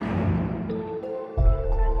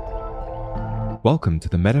Welcome to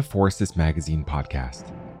the Metaphorosis Magazine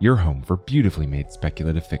podcast, your home for beautifully made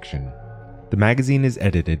speculative fiction. The magazine is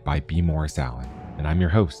edited by B. Morris Allen, and I'm your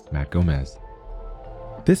host, Matt Gomez.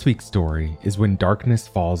 This week's story is When Darkness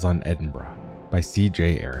Falls on Edinburgh by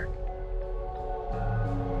C.J. Erick.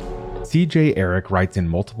 C.J. Erick writes in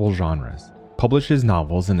multiple genres, publishes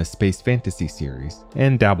novels in a space fantasy series,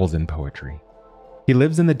 and dabbles in poetry. He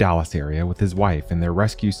lives in the Dallas area with his wife and their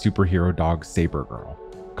rescue superhero dog Saber Girl,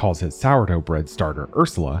 calls his sourdough bread starter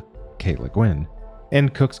Ursula, Kate Le Guin,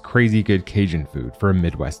 and cooks crazy good Cajun food for a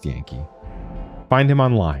Midwest Yankee. Find him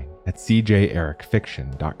online at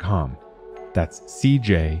cjerickfiction.com. That's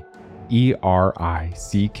CJERICK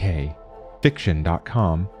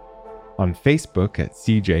fiction.com, on Facebook at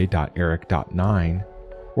cj.erick.9,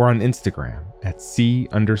 or on Instagram at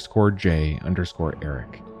C_J_Erick.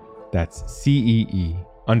 That's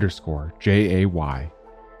CEE_JAY_ERICK.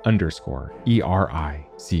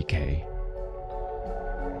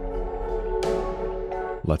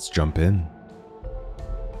 Let's jump in.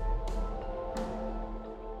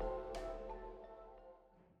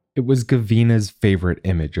 It was Gavina's favorite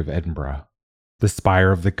image of Edinburgh, the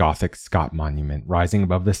spire of the Gothic Scot monument rising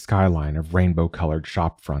above the skyline of rainbow-colored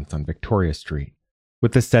shop fronts on Victoria Street,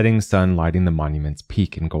 with the setting sun lighting the monument's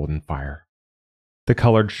peak in golden fire. The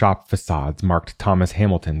colored shop facades marked Thomas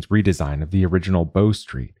Hamilton's redesign of the original Bow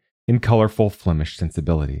Street in colorful Flemish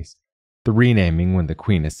sensibilities, the renaming when the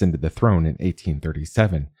Queen ascended the throne in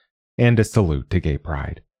 1837, and a salute to gay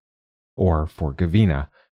pride. Or, for Gavina,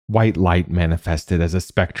 white light manifested as a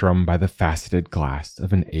spectrum by the faceted glass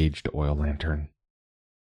of an aged oil lantern.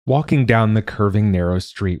 Walking down the curving narrow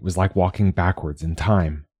street was like walking backwards in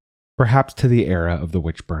time, perhaps to the era of the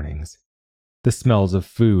witch burnings. The smells of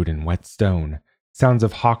food and wet stone, sounds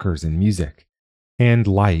of hawkers and music, and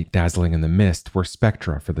light dazzling in the mist were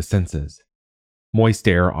spectra for the senses. Moist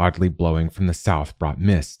air oddly blowing from the south brought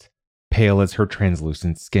mist, pale as her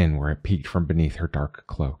translucent skin where it peeked from beneath her dark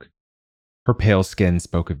cloak. Her pale skin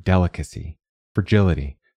spoke of delicacy,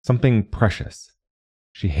 fragility, something precious.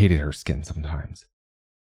 She hated her skin sometimes.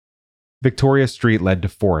 Victoria Street led to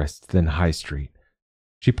Forest, then High Street.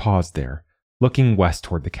 She paused there, looking west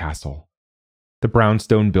toward the castle. The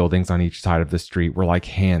brownstone buildings on each side of the street were like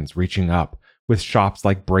hands reaching up, with shops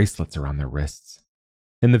like bracelets around their wrists.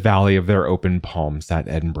 In the valley of their open palms sat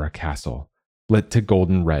Edinburgh Castle, lit to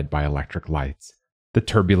golden red by electric lights, the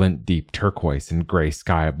turbulent deep turquoise and gray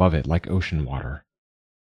sky above it like ocean water.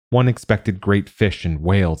 One expected great fish and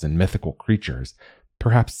whales and mythical creatures,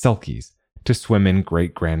 perhaps selkies, to swim in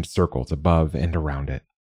great grand circles above and around it.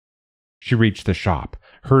 She reached the shop,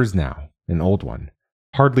 hers now, an old one,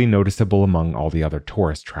 hardly noticeable among all the other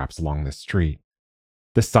tourist traps along the street.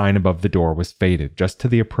 The sign above the door was faded just to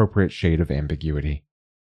the appropriate shade of ambiguity.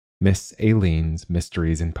 Miss Aileen's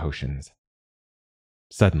Mysteries and Potions.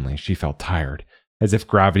 Suddenly she felt tired, as if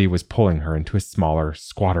gravity was pulling her into a smaller,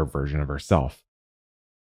 squatter version of herself.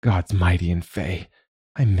 God's mighty and fey,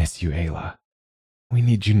 I miss you, Ayla. We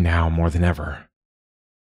need you now more than ever.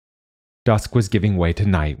 Dusk was giving way to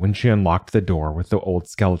night when she unlocked the door with the old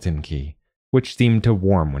skeleton key, which seemed to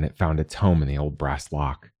warm when it found its home in the old brass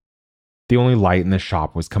lock. The only light in the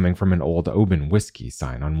shop was coming from an old Oban whiskey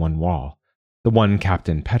sign on one wall, the one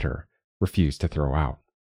Captain Petter refused to throw out.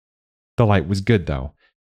 The light was good, though.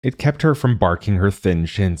 It kept her from barking her thin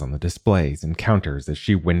shins on the displays and counters as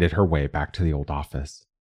she wended her way back to the old office.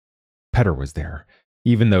 Petter was there,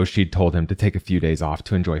 even though she'd told him to take a few days off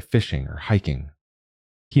to enjoy fishing or hiking.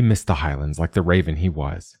 He missed the Highlands like the raven he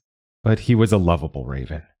was, but he was a lovable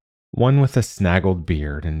raven. One with a snaggled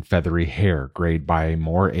beard and feathery hair grayed by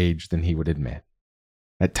more age than he would admit.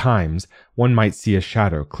 At times, one might see a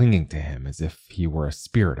shadow clinging to him as if he were a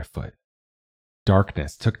spirit afoot.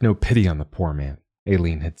 Darkness took no pity on the poor man,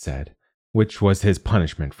 Aileen had said, which was his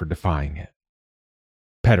punishment for defying it.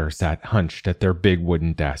 Petter sat hunched at their big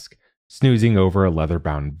wooden desk, snoozing over a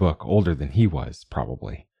leather-bound book older than he was,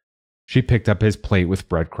 probably. She picked up his plate with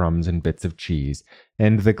breadcrumbs and bits of cheese,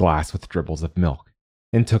 and the glass with dribbles of milk,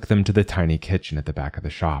 and took them to the tiny kitchen at the back of the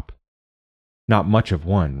shop. Not much of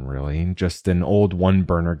one, really, just an old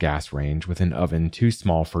one-burner gas range with an oven too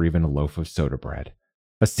small for even a loaf of soda bread,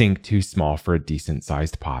 a sink too small for a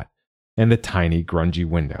decent-sized pot, and a tiny, grungy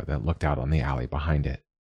window that looked out on the alley behind it.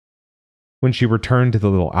 When she returned to the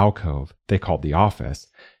little alcove they called the office,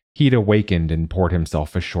 he'd awakened and poured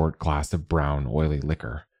himself a short glass of brown, oily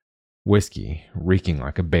liquor, whiskey reeking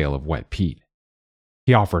like a bale of wet peat.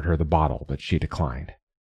 He offered her the bottle, but she declined.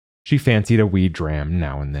 She fancied a wee dram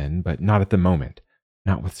now and then, but not at the moment,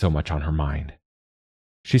 not with so much on her mind.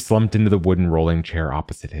 She slumped into the wooden rolling chair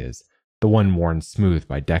opposite his, the one worn smooth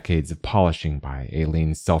by decades of polishing by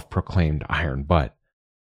Aileen's self-proclaimed iron butt.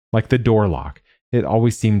 Like the door lock, it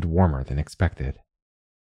always seemed warmer than expected.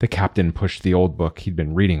 The captain pushed the old book he'd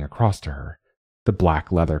been reading across to her, the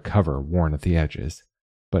black leather cover worn at the edges,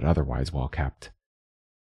 but otherwise well kept.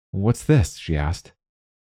 "What's this?" she asked.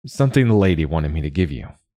 "Something the lady wanted me to give you,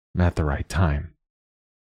 at the right time."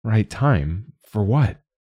 "Right time? For what?"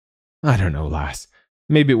 "I don't know, lass.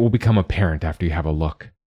 Maybe it will become apparent after you have a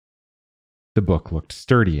look." The book looked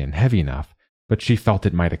sturdy and heavy enough, but she felt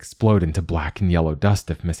it might explode into black and yellow dust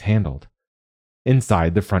if mishandled.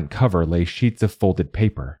 Inside the front cover lay sheets of folded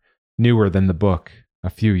paper, newer than the book, a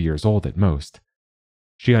few years old at most.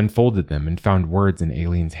 She unfolded them and found words in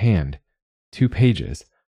Aileen's hand, 2 pages,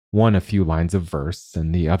 one a few lines of verse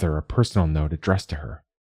and the other a personal note addressed to her.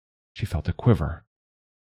 She felt a quiver.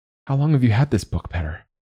 "How long have you had this book, Petter?"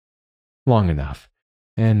 "Long enough,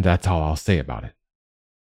 and that's all I'll say about it."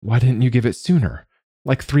 "Why didn't you give it sooner?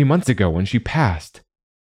 Like 3 months ago when she passed."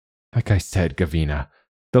 "Like I said, Gavina,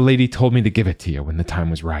 the lady told me to give it to you when the time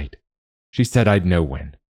was right. She said I'd know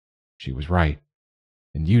when. She was right.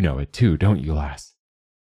 And you know it too, don't you, lass?"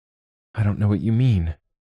 "I don't know what you mean."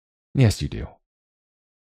 "Yes, you do."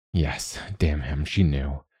 Yes, damn him, she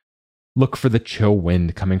knew. Look for the chill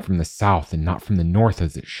wind coming from the south and not from the north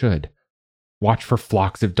as it should. Watch for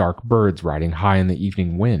flocks of dark birds riding high in the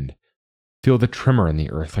evening wind. Feel the tremor in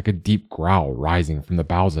the earth like a deep growl rising from the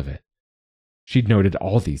boughs of it. She'd noted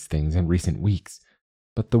all these things in recent weeks,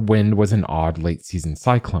 but the wind was an odd late-season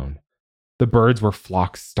cyclone. The birds were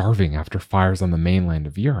flocks starving after fires on the mainland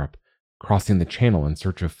of Europe, crossing the channel in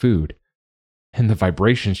search of food. And the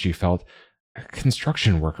vibrations she felt,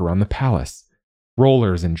 construction work around the palace.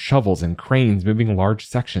 Rollers and shovels and cranes moving large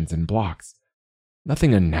sections and blocks.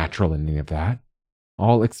 Nothing unnatural in any of that.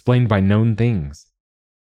 All explained by known things.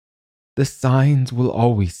 "The signs will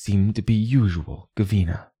always seem to be usual,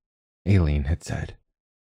 Gavina," Aileen had said.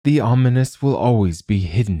 "The ominous will always be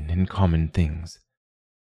hidden in common things."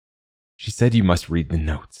 "She said you must read the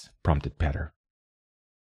notes," prompted Petter.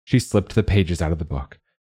 She slipped the pages out of the book,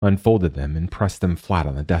 unfolded them, and pressed them flat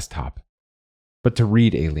on the desktop. But to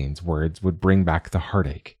read Aileen's words would bring back the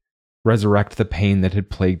heartache, resurrect the pain that had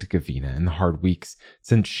plagued Gavina in the hard weeks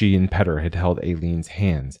since she and Petter had held Aileen's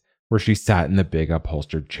hands where she sat in the big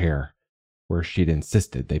upholstered chair, where she'd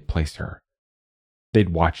insisted they place her. They'd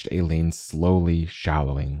watched Aileen's slowly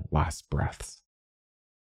shallowing last breaths.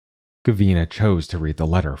 Gavina chose to read the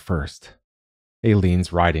letter first.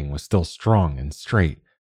 Aileen's writing was still strong and straight,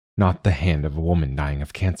 not the hand of a woman dying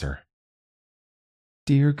of cancer.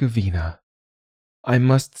 "Dear Gavina, I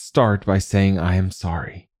must start by saying I am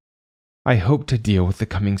sorry. I hoped to deal with the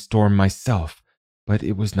coming storm myself, but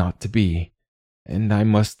it was not to be, and I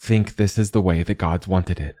must think this is the way the gods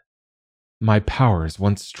wanted it. My powers,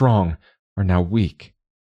 once strong, are now weak,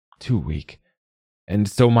 too weak, and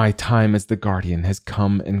so my time as the guardian has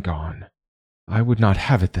come and gone. I would not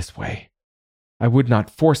have it this way. I would not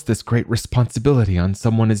force this great responsibility on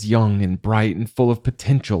someone as young and bright and full of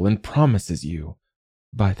potential and promise as you.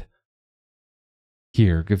 But—"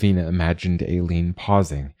 Here Gavina imagined Aileen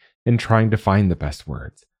pausing and trying to find the best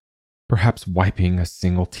words, perhaps wiping a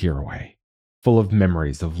single tear away, full of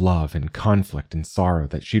memories of love and conflict and sorrow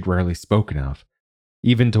that she'd rarely spoken of,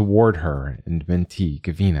 even toward her and mentee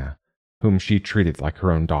Gavina, whom she treated like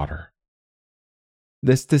her own daughter.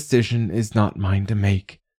 "This decision is not mine to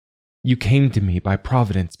make. You came to me by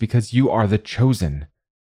providence because you are the chosen,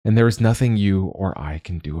 and there is nothing you or I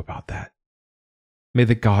can do about that. May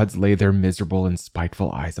the gods lay their miserable and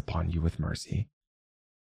spiteful eyes upon you with mercy.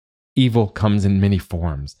 Evil comes in many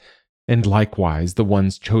forms, and likewise the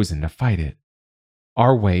ones chosen to fight it.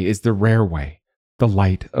 Our way is the rare way, the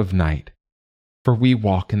light of night, for we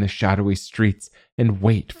walk in the shadowy streets and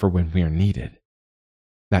wait for when we are needed.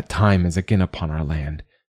 That time is again upon our land,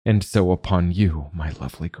 and so upon you, my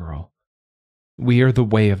lovely girl. We are the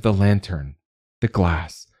way of the lantern, the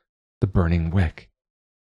glass, the burning wick.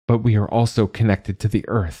 But we are also connected to the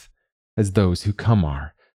earth, as those who come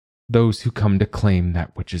are, those who come to claim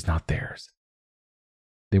that which is not theirs.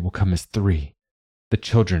 They will come as 3, the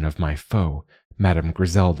children of my foe, Madame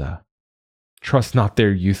Griselda. Trust not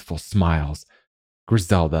their youthful smiles.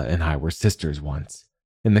 Griselda and I were sisters once,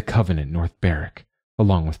 in the Covenant North Barrack,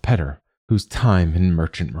 along with Petter, whose time in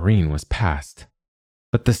Merchant Marine was past.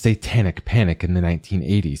 But the satanic panic in the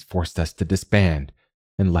 1980s forced us to disband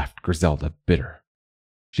and left Griselda bitter.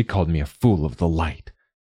 She called me a fool of the light.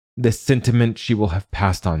 This sentiment she will have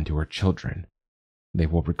passed on to her children. They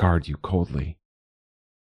will regard you coldly.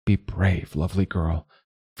 Be brave, lovely girl,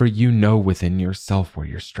 for you know within yourself where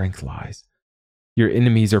your strength lies. Your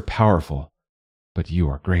enemies are powerful, but you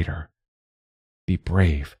are greater, Be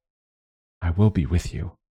brave. I will be with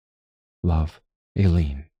you. Love,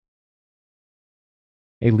 Aileen.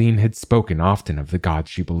 Aileen had spoken often of the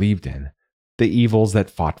gods she believed in, the evils that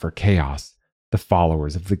fought for chaos, the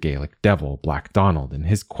followers of the Gaelic devil Black Donald in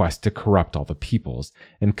his quest to corrupt all the peoples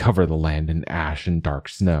and cover the land in ash and dark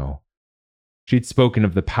snow. She'd spoken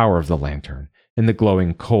of the power of the lantern and the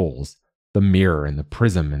glowing coals, the mirror and the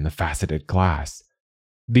prism and the faceted glass.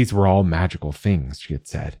 These were all magical things, she had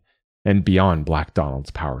said, and beyond Black Donald's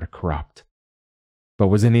power to corrupt. But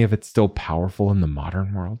was any of it still powerful in the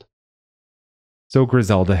modern world? So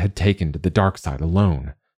Griselda had taken to the dark side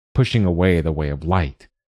alone, pushing away the way of light,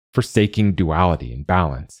 forsaking duality and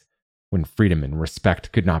balance. When freedom and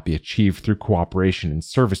respect could not be achieved through cooperation and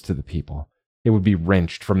service to the people, it would be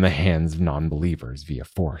wrenched from the hands of non-believers via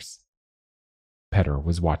force. Petter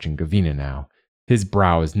was watching Gavina now, his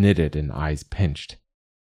brows knitted and eyes pinched.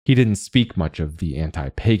 He didn't speak much of the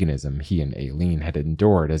anti-paganism he and Aileen had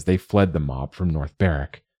endured as they fled the mob from North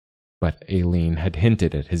Berwick, but Aileen had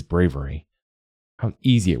hinted at his bravery. How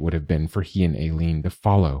easy it would have been for he and Aileen to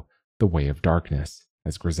follow the way of darkness,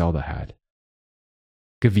 as Griselda had.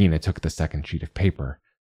 Gavina took the second sheet of paper,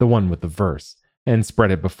 the one with the verse, and spread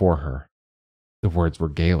it before her. The words were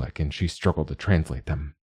Gaelic, and she struggled to translate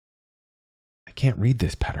them. I can't read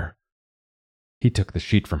this, Petter. He took the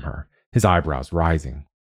sheet from her, his eyebrows rising.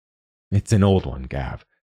 It's an old one, Gav.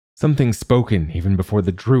 Something spoken even before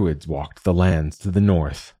the Druids walked the lands to the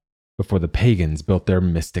north, before the pagans built their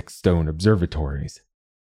mystic stone observatories.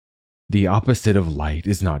 The opposite of light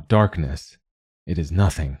is not darkness. It is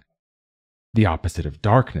nothing. The opposite of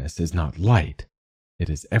darkness is not light. It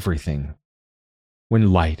is everything.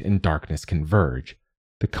 When light and darkness converge,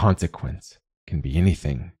 the consequence can be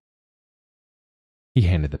anything. He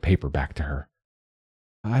handed the paper back to her.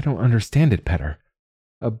 I don't understand it, Petter.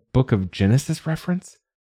 A Book of Genesis reference?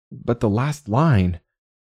 But the last line...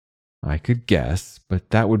 I could guess,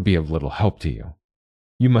 but that would be of little help to you.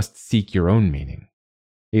 You must seek your own meaning.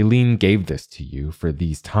 Aileen gave this to you for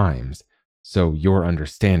these times, so your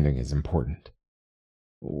understanding is important.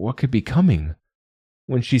 What could be coming?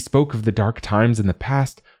 When she spoke of the dark times in the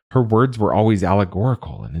past, her words were always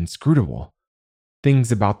allegorical and inscrutable.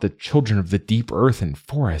 Things about the children of the deep earth and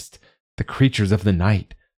forest, the creatures of the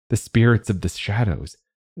night, the spirits of the shadows.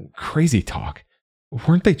 Crazy talk.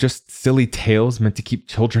 Weren't they just silly tales meant to keep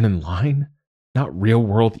children in line? Not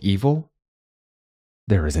real-world evil?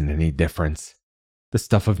 There isn't any difference. The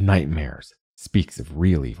stuff of nightmares speaks of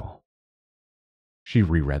real evil. She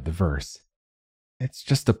reread the verse. It's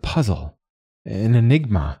just a puzzle, an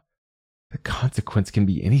enigma. The consequence can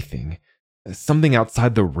be anything. Something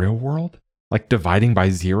outside the real world, like dividing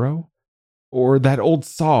by zero? Or that old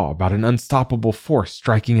saw about an unstoppable force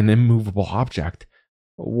striking an immovable object.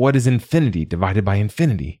 What is infinity divided by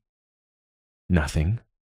infinity? Nothing.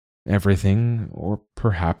 Everything, or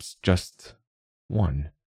perhaps just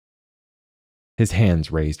one. His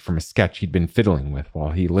hands raised from a sketch he'd been fiddling with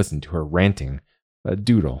while he listened to her ranting, a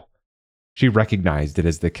doodle. She recognized it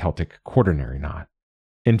as the Celtic quaternary knot,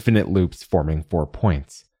 infinite loops forming 4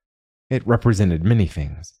 points. It represented many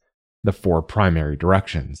things, the 4 primary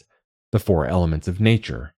directions, the 4 elements of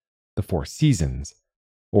nature, the 4 seasons,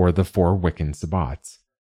 or the 4 Wiccan Sabbats,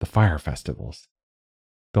 the fire festivals.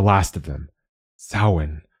 The last of them,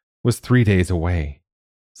 Samhain, was 3 days away.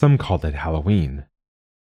 Some called it Halloween.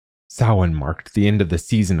 Samhain marked the end of the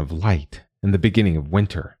season of light and the beginning of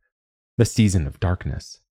winter, the season of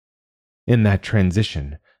darkness. In that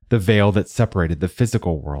transition, the veil that separated the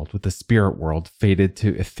physical world with the spirit world faded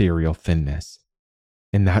to ethereal thinness.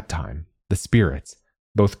 In that time, the spirits,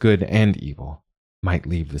 both good and evil, might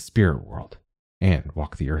leave the spirit world and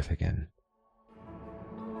walk the earth again.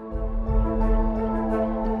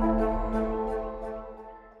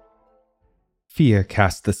 Fia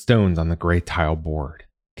cast the stones on the gray tile board,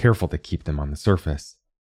 careful to keep them on the surface.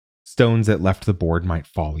 Stones that left the board might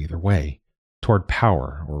fall either way, toward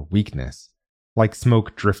power or weakness, like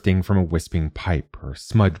smoke drifting from a wisping pipe or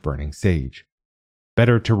smudge burning sage.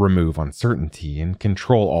 Better to remove uncertainty and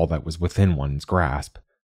control all that was within one's grasp.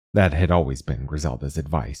 That had always been Griselda's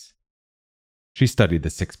advice. She studied the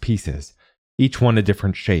 6 pieces, each one a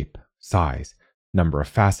different shape, size, number of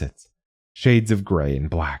facets, shades of gray and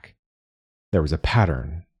black. There was a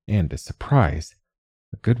pattern and a surprise,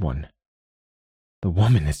 a good one. The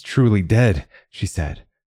woman is truly dead, she said.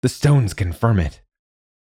 The stones confirm it.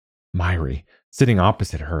 Myri, sitting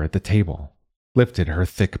opposite her at the table, lifted her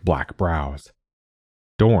thick black brows.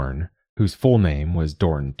 Dorn, whose full name was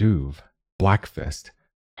Dorn Duve, Blackfist,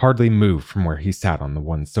 hardly moved from where he sat on the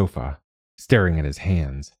one sofa, staring at his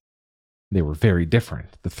hands. They were very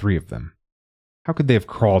different, the 3 of them. How could they have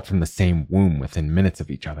crawled from the same womb within minutes of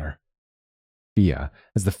each other? Fia,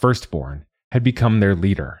 as the firstborn, had become their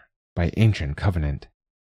leader by ancient covenant.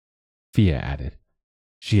 Fia added,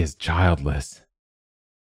 "She is childless."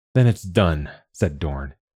 "Then it's done," said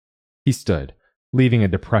Dorn. He stood, leaving a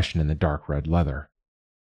depression in the dark red leather.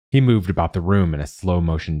 He moved about the room in a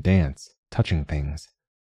slow-motion dance, touching things.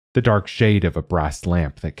 The dark shade of a brass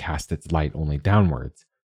lamp that cast its light only downwards,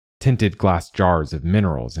 tinted glass jars of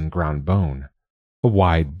minerals and ground bone, a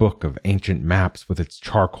wide book of ancient maps with its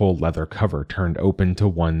charcoal leather cover turned open to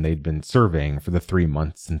one they'd been surveying for the 3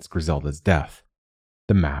 months since Griselda's death,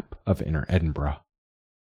 the map of Inner Edinburgh,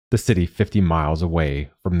 the city 50 miles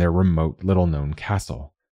away from their remote little-known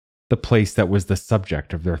castle, the place that was the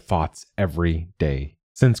subject of their thoughts every day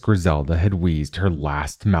since Griselda had wheezed her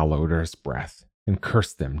last malodorous breath and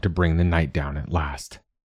cursed them to bring the night down at last.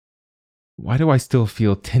 "Why do I still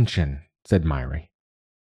feel tension?" said Myri.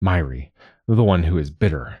 Myri, the one who is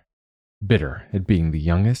bitter at being the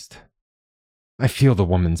youngest. "I feel the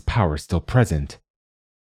woman's power still present."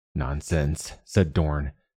 "Nonsense," said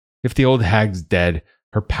Dorn. "If the old hag's dead,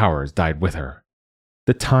 her powers died with her.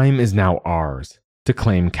 The time is now ours to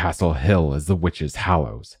claim Castle Hill as the witch's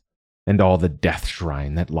hallows, and all the death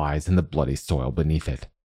shrine that lies in the bloody soil beneath it.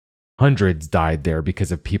 Hundreds died there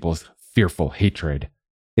because of people's fearful hatred.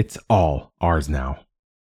 It's all ours now.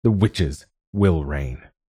 The witches will reign."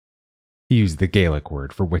 He used the Gaelic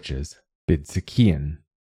word for witches, Bidsakian.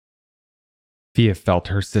 Fia felt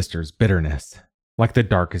her sister's bitterness, like the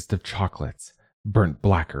darkest of chocolates, burnt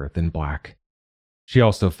blacker than black. She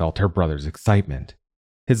also felt her brother's excitement,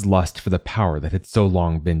 his lust for the power that had so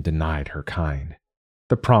long been denied her kind,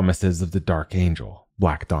 the promises of the Dark Angel,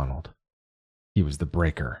 Black Donald. He was the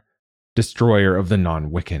breaker, destroyer of the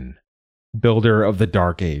non-Wiccan, builder of the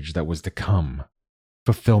Dark Age that was to come,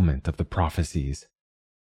 fulfillment of the prophecies.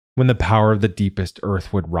 When the power of the deepest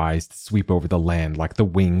earth would rise to sweep over the land like the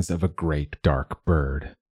wings of a great dark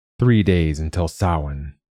bird. 3 days until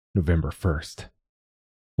Samhain, November 1st.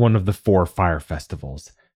 One of the 4 fire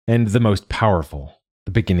festivals, and the most powerful,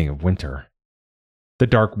 the beginning of winter. The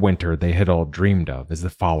dark winter they had all dreamed of as the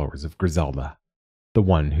followers of Griselda, the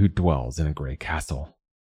one who dwells in a grey castle.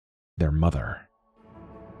 Their mother.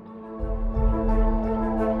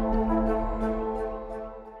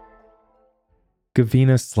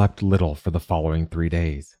 Gavina slept little for the following 3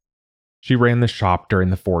 days. She ran the shop during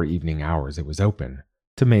the 4 evening hours it was open,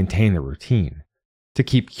 to maintain the routine, to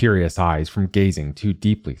keep curious eyes from gazing too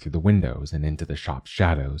deeply through the windows and into the shop's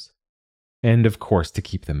shadows, and of course to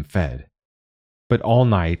keep them fed. But all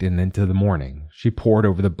night and into the morning, she pored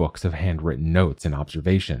over the books of handwritten notes and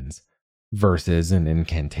observations, verses and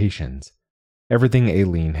incantations, everything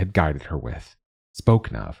Aileen had guided her with,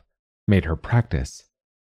 spoken of, made her practice.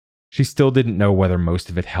 She still didn't know whether most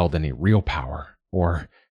of it held any real power, or,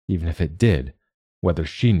 even if it did, whether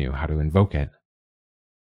she knew how to invoke it.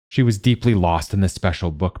 She was deeply lost in the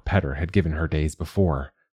special book Petter had given her days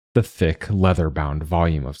before, the thick, leather-bound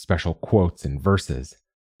volume of special quotes and verses,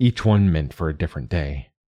 each one meant for a different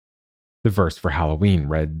day. The verse for Halloween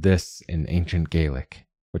read this in ancient Gaelic,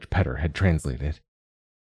 which Petter had translated.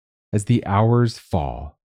 "As the hours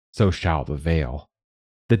fall, so shall the veil.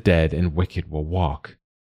 The dead and wicked will walk,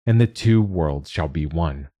 and the 2 worlds shall be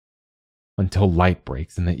one, until light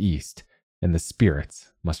breaks in the east, and the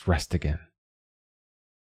spirits must rest again."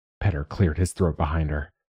 Petter cleared his throat behind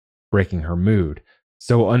her, breaking her mood,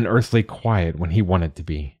 so unearthly quiet when he wanted to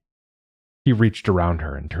be. He reached around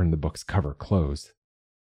her and turned the book's cover closed.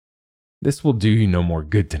 "This will do you no more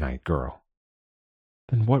good tonight, girl."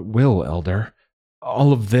 "Then what will, Elder?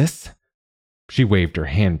 All of this?" She waved her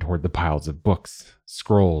hand toward the piles of books,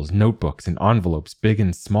 scrolls, notebooks, and envelopes big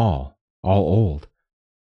and small, all old.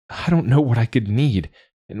 "I don't know what I could need,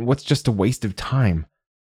 and what's just a waste of time.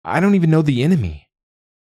 I don't even know the enemy."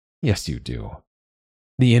 "Yes, you do.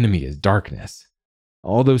 The enemy is darkness.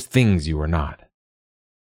 All those things you are not.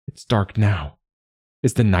 It's dark now.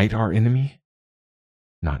 Is the night our enemy?"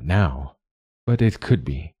 "Not now, but it could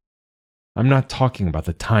be. I'm not talking about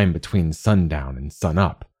the time between sundown and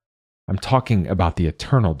sunup. I'm talking about the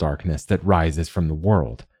eternal darkness that rises from the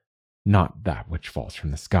world, not that which falls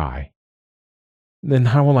from the sky." "Then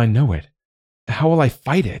how will I know it? How will I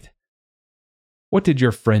fight it?" "What did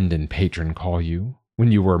your friend and patron call you,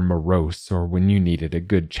 when you were morose or when you needed a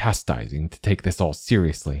good chastising to take this all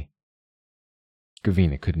seriously?"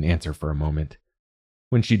 Gavina couldn't answer for a moment.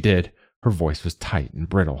 When she did, her voice was tight and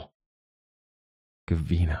brittle.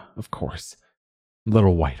 "Gavina, of course.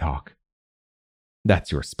 Little White Hawk.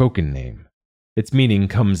 That's your spoken name. Its meaning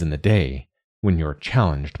comes in the day, when you're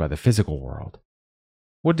challenged by the physical world.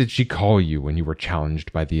 What did she call you when you were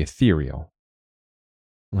challenged by the ethereal?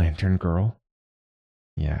 Lantern Girl?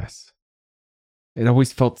 Yes. It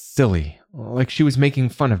always felt silly, like she was making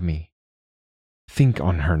fun of me. Think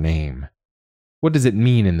on her name. What does it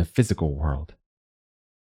mean in the physical world?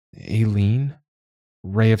 Aileen?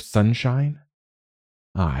 Ray of sunshine?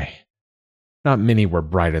 Aye. Not many were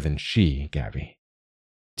brighter than she, Gabby.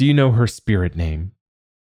 Do you know her spirit name?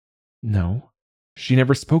 No, she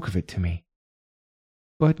never spoke of it to me.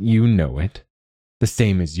 But you know it. The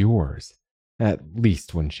same as yours, at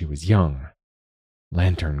least when she was young.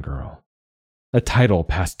 Lantern Girl. A title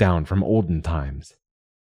passed down from olden times.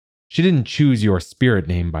 She didn't choose your spirit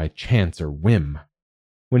name by chance or whim.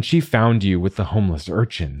 When she found you with the homeless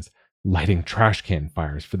urchins, lighting trash can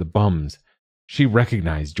fires for the bums, she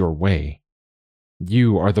recognized your way.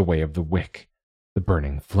 You are the way of the wick, the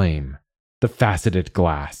burning flame, the faceted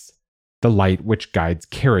glass, the light which guides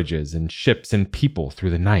carriages and ships and people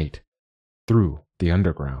through the night, through the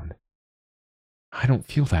underground. I don't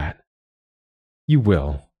feel that. You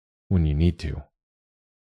will, when you need to.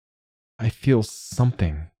 I feel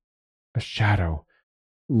something, a shadow,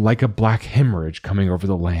 like a black hemorrhage coming over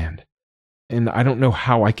the land, and I don't know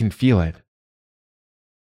how I can feel it.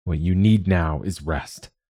 What you need now is rest.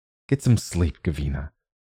 Get some sleep, Gavina.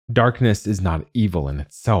 Darkness is not evil in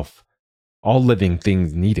itself. All living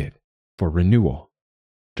things need it for renewal,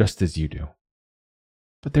 just as you do.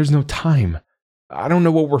 But there's no time. I don't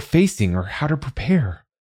know what we're facing or how to prepare.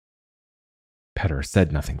 Petter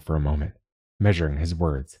said nothing for a moment, measuring his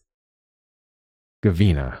words.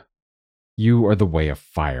 Gavina, you are the way of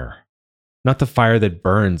fire. Not the fire that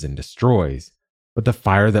burns and destroys, but the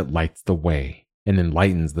fire that lights the way and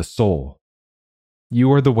enlightens the soul.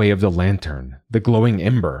 You are the way of the lantern, the glowing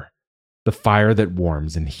ember, the fire that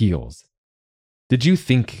warms and heals. Did you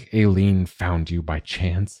think Aileen found you by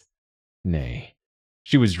chance? Nay,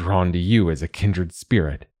 she was drawn to you as a kindred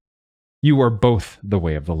spirit. You are both the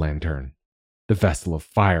way of the lantern, the vessel of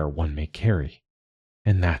fire one may carry,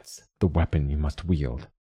 and that's the weapon you must wield.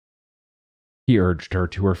 He urged her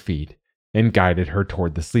to her feet and guided her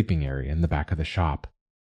toward the sleeping area in the back of the shop,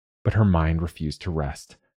 but her mind refused to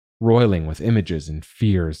rest, roiling with images and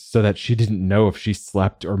fears so that she didn't know if she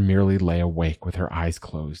slept or merely lay awake with her eyes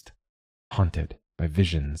closed, haunted by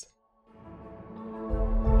visions.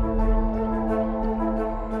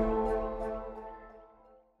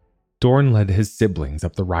 Dorn led his siblings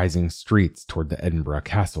up the rising streets toward the Edinburgh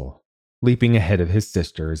castle, leaping ahead of his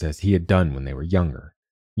sisters as he had done when they were younger,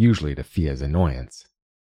 usually to Fia's annoyance.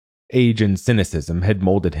 Age and cynicism had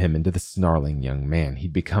molded him into the snarling young man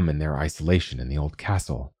he'd become in their isolation in the old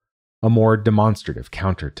castle, a more demonstrative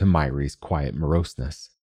counter to Myri's quiet moroseness.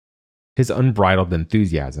 His unbridled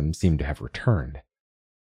enthusiasm seemed to have returned.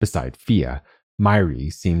 Beside Fia,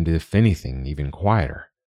 Myri seemed, if anything, even quieter.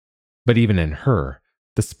 But even in her,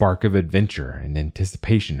 the spark of adventure and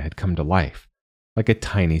anticipation had come to life, like a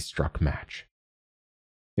tiny struck match.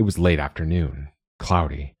 It was late afternoon,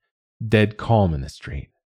 cloudy, dead calm in the street,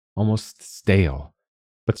 almost stale,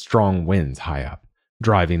 but strong winds high up,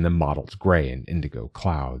 driving the mottled gray and indigo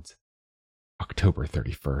clouds. October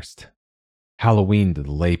 31st. Halloween to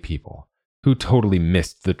the lay people, who totally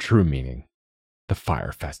missed the true meaning. The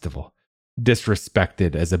fire festival,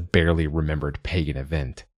 disrespected as a barely remembered pagan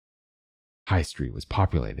event. High Street was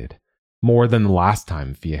populated, more than the last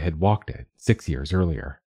time Fia had walked it 6 years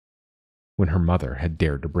earlier, when her mother had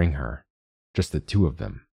dared to bring her, just the two of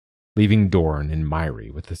them, leaving Dorn and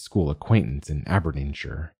Myri with a school acquaintance in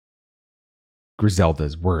Aberdeenshire.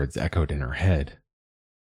 Griselda's words echoed in her head.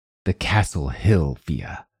 The Castle Hill,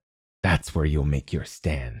 Fia. That's where you'll make your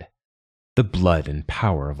stand. The blood and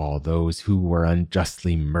power of all those who were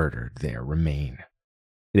unjustly murdered there remain.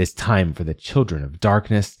 It is time for the children of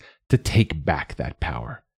darkness to take back that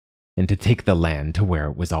power, and to take the land to where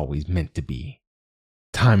it was always meant to be.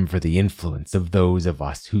 Time for the influence of those of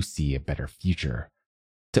us who see a better future,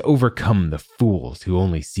 to overcome the fools who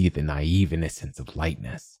only see the naive innocence of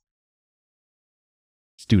lightness.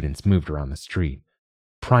 Students moved around the street,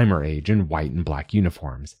 primer age in white and black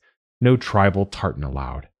uniforms, no tribal tartan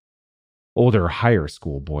allowed. Older higher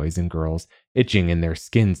school boys and girls, itching in their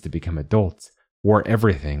skins to become adults, wore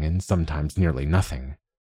everything and sometimes nearly nothing.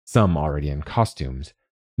 Some already in costumes,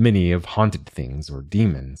 many of haunted things or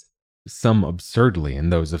demons, some absurdly in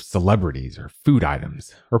those of celebrities or food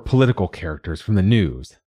items or political characters from the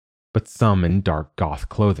news, but some in dark goth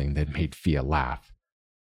clothing that made Fia laugh.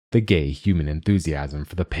 The gay human enthusiasm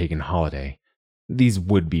for the pagan holiday. These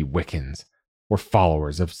would-be Wiccans, or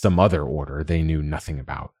followers of some other order they knew nothing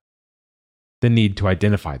about. The need to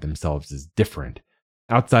identify themselves as different,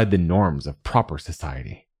 outside the norms of proper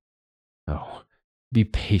society. Oh, be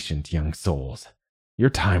patient, young souls. Your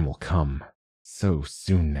time will come. So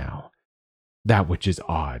soon now. That which is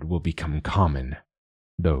odd will become common.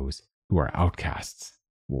 Those who are outcasts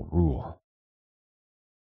will rule.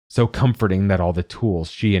 So comforting that all the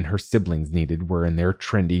tools she and her siblings needed were in their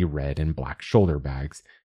trendy red and black shoulder bags,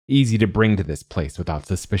 easy to bring to this place without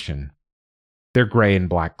suspicion. Their gray and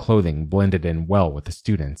black clothing blended in well with the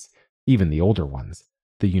students, even the older ones,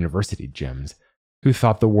 the university gems, who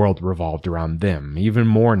thought the world revolved around them even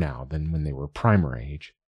more now than when they were primer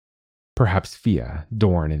age. Perhaps Fia,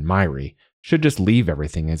 Dorn, and Myri should just leave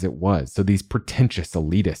everything as it was so these pretentious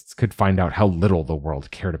elitists could find out how little the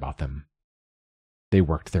world cared about them. They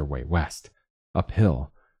worked their way west,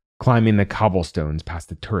 uphill, climbing the cobblestones past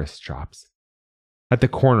the tourist shops. At the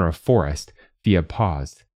corner of Forest, Fia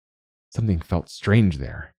paused. Something felt strange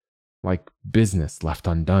there, like business left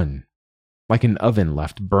undone, like an oven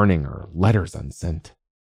left burning or letters unsent.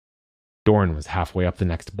 Dorn was halfway up the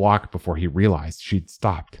next block before he realized she'd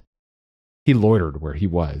stopped. He loitered where he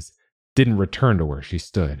was, didn't return to where she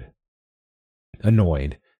stood.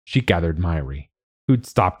 Annoyed, she gathered Myri, who'd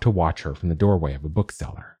stopped to watch her from the doorway of a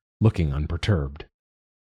bookseller, looking unperturbed.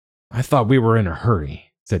 "I thought we were in a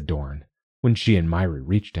hurry," said Dorn, when she and Myri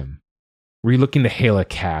reached him. "Were you looking to hail a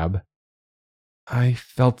cab?" "I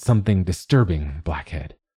felt something disturbing,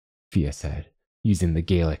 Blackhead," Fia said, using the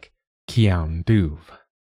Gaelic Cian Duv.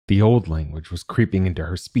 The old language was creeping into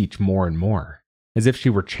her speech more and more, as if she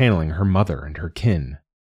were channeling her mother and her kin.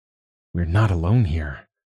 "We're not alone here."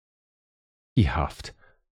 He huffed.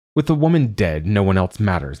 "With the woman dead, no one else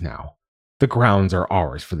matters now. The grounds are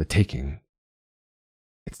ours for the taking."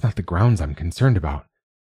 "It's not the grounds I'm concerned about.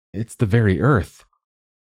 It's the very earth.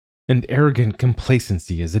 And arrogant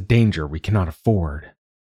complacency is a danger we cannot afford."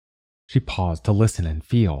 She paused to listen and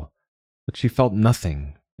feel, but she felt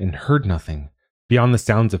nothing and heard nothing beyond the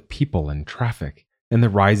sounds of people and traffic and the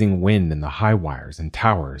rising wind and the high wires and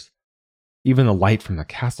towers. Even the light from the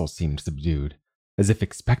castle seemed subdued, as if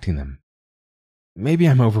expecting them. "Maybe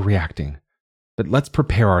I'm overreacting, but let's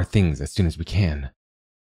prepare our things as soon as we can."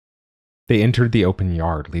 They entered the open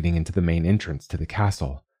yard leading into the main entrance to the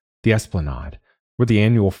castle, the esplanade, where the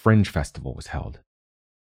annual Fringe Festival was held.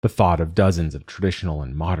 The thought of dozens of traditional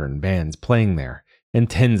and modern bands playing there, and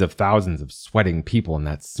tens of thousands of sweating people in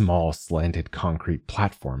that small, slanted concrete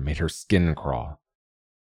platform made her skin crawl.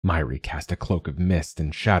 Myri cast a cloak of mist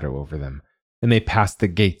and shadow over them, and they passed the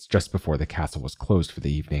gates just before the castle was closed for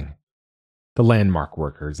the evening. The landmark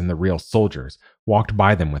workers and the real soldiers walked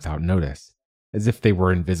by them without notice, as if they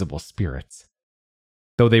were invisible spirits.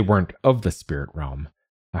 Though they weren't of the spirit realm,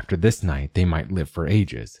 after this night they might live for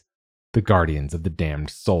ages, the guardians of the damned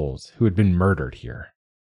souls who had been murdered here.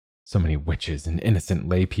 So many witches and innocent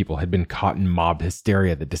lay people had been caught in mob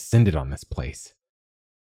hysteria that descended on this place.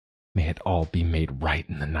 May it all be made right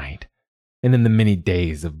in the night, and in the many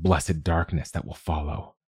days of blessed darkness that will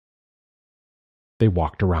follow. They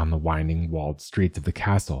walked around the winding walled streets of the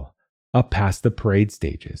castle, up past the parade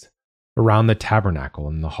stages, around the tabernacle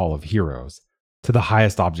and the Hall of Heroes, to the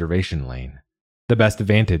highest observation lane, the best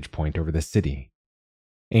vantage point over the city.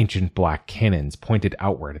 Ancient black cannons pointed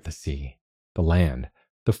outward at the sea, the land,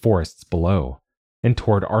 the forests below, and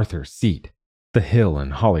toward Arthur's Seat, the hill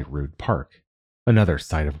in Holyrood Park, another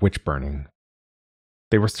site of witch burning.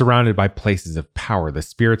 They were surrounded by places of power the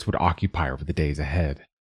spirits would occupy over the days ahead.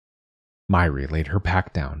 Myri laid her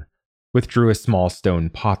pack down, withdrew a small stone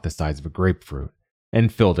pot the size of a grapefruit,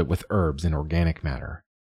 and filled it with herbs and organic matter.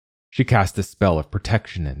 She cast a spell of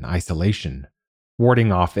protection and isolation,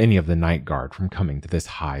 warding off any of the night guard from coming to this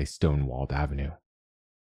high stone-walled avenue.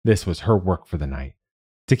 This was her work for the night,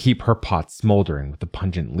 to keep her pot smoldering with the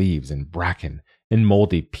pungent leaves and bracken and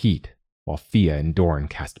moldy peat, while Fia and Dorn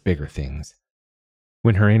cast bigger things.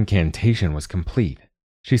 When her incantation was complete,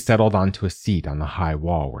 she settled onto a seat on the high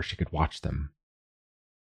wall where she could watch them.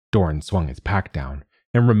 Dorn swung his pack down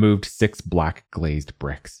and removed 6 black glazed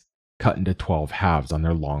bricks, cut into 12 halves on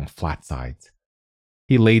their long flat sides.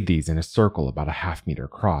 He laid these in a circle about a half-meter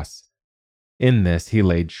across. In this he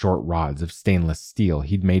laid short rods of stainless steel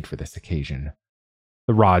he'd made for this occasion.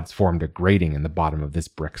 The rods formed a grating in the bottom of this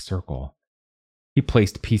brick circle. He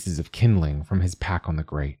placed pieces of kindling from his pack on the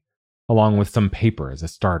grate, along with some paper as a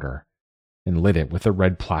starter, and lit it with a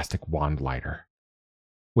red plastic wand lighter.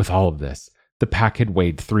 With all of this, the pack had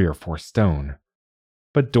weighed 3 or 4 stone,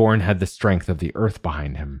 but Dorn had the strength of the earth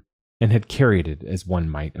behind him, and had carried it as one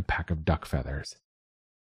might a pack of duck feathers.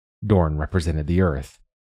 Dorn represented the earth,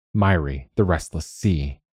 Myri the restless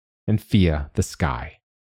sea, and Fia the sky.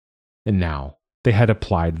 And now they had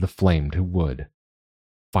applied the flame to wood,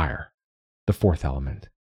 fire, the 4th element.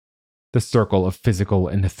 The circle of physical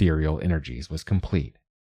and ethereal energies was complete.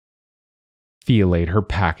 Fia laid her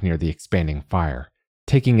pack near the expanding fire,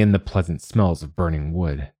 taking in the pleasant smells of burning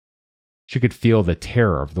wood. She could feel the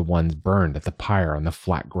terror of the ones burned at the pyre on the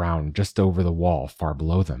flat ground just over the wall far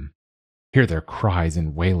below them. Hear their cries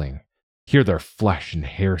and wailing. Hear their flesh and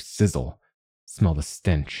hair sizzle. Smell the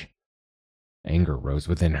stench. Anger rose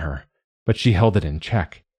within her, but she held it in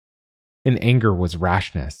check. In anger was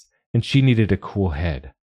rashness, and she needed a cool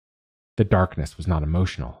head. The darkness was not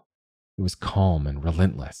emotional. It was calm and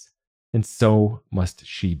relentless, and so must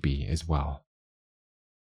she be as well.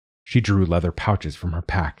 She drew leather pouches from her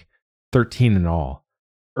pack, 13 in all,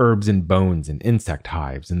 herbs and bones and insect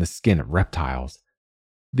hives and the skin of reptiles.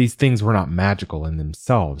 These things were not magical in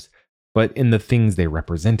themselves, but in the things they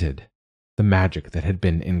represented, the magic that had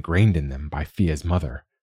been ingrained in them by Fia's mother,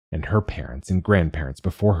 and her parents and grandparents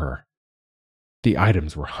before her. The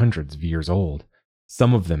items were hundreds of years old,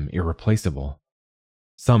 some of them irreplaceable.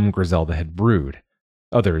 Some Griselda had brewed,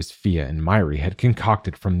 others Fia and Myri had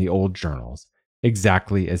concocted from the old journals,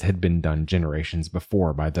 exactly as had been done generations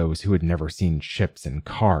before by those who had never seen ships and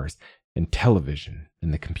cars and television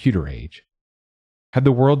and the computer age. Had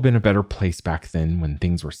the world been a better place back then when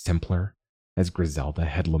things were simpler, as Griselda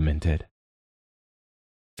had lamented?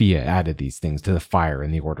 Fia added these things to the fire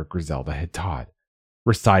in the order Griselda had taught,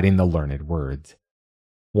 reciting the learned words.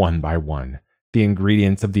 One by one, the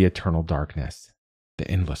ingredients of the eternal darkness, the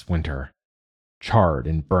endless winter, charred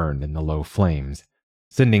and burned in the low flames,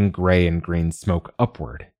 sending gray and green smoke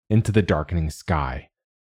upward into the darkening sky,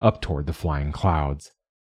 up toward the flying clouds.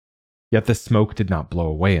 Yet the smoke did not blow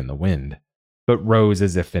away in the wind, but rose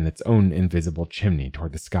as if in its own invisible chimney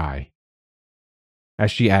toward the sky.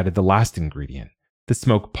 As she added the last ingredient, the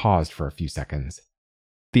smoke paused for a few seconds.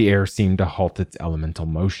 The air seemed to halt its elemental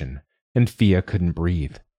motion, and Fia couldn't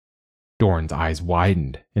breathe. Dorn's eyes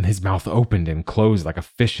widened, and his mouth opened and closed like a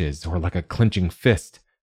fish's or like a clenching fist.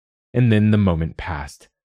 And then the moment passed,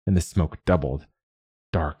 and the smoke doubled,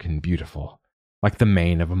 dark and beautiful, like the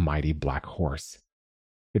mane of a mighty black horse.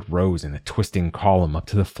 It rose in a twisting column up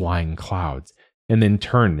to the flying clouds, and then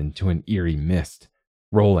turned into an eerie mist,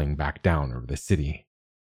 rolling back down over the city.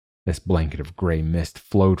 This blanket of gray mist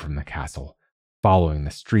flowed from the castle, following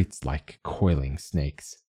the streets like coiling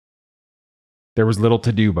snakes. There was little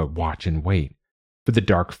to do but watch and wait, for the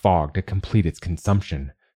dark fog to complete its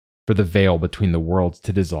consumption, for the veil between the worlds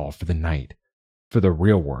to dissolve for the night, for the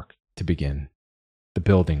real work to begin, the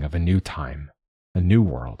building of a new time, a new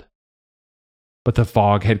world. But the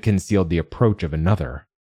fog had concealed the approach of another,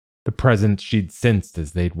 the presence she'd sensed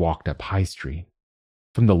as they'd walked up High Street.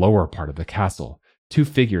 From the lower part of the castle, 2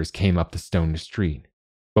 figures came up the stone street,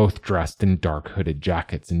 both dressed in dark hooded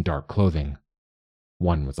jackets and dark clothing.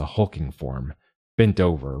 One was a hulking form, bent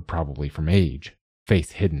over probably from age,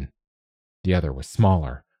 face hidden. The other was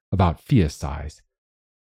smaller, about Fia's size.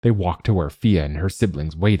 They walked to where Fia and her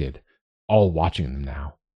siblings waited, all watching them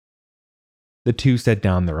now. The 2 set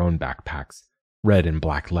down their own backpacks, red and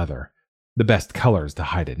black leather, the best colors to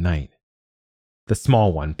hide at night. The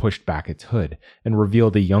small one pushed back its hood and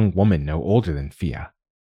revealed a young woman no older than Fia,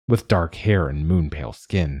 with dark hair and moon-pale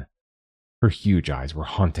skin. Her huge eyes were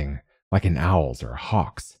haunting, like an owl's or a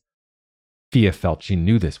hawk's. Fia felt she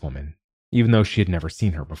knew this woman, even though she had never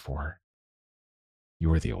seen her before.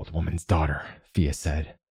 "You are the old woman's daughter," Fia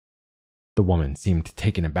said. The woman seemed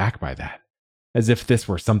taken aback by that, as if this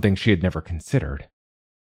were something she had never considered.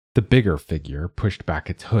 The bigger figure pushed back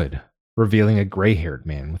its hood, revealing a gray-haired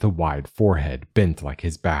man with a wide forehead bent like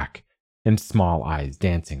his back, and small eyes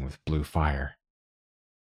dancing with blue fire.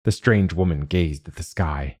 The strange woman gazed at the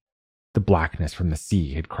sky. The blackness from the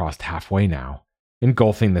sea had crossed halfway now,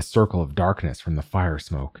 engulfing the circle of darkness from the fire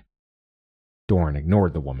smoke. Dorn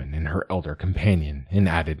ignored the woman and her elder companion and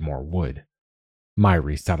added more wood.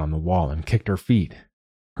 Myri sat on the wall and kicked her feet.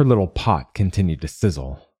 Her little pot continued to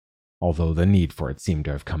sizzle, although the need for it seemed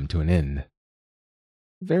to have come to an end.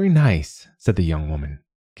 "Very nice," said the young woman,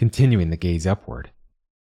 continuing to gaze upward.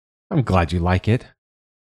 "I'm glad you like it."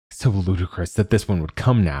 So ludicrous that this one would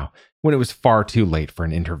come now, when it was far too late for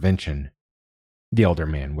an intervention. The elder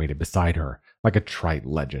man waited beside her, like a trite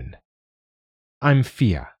legend. "I'm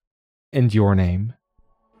Fia. And your name?"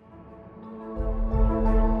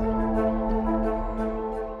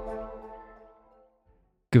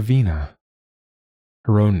 Gavina.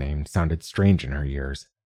 Her own name sounded strange in her ears.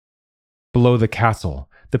 Below the castle,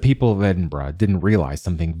 the people of Edinburgh didn't realize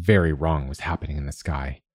something very wrong was happening in the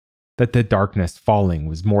sky. That the darkness falling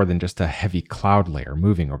was more than just a heavy cloud layer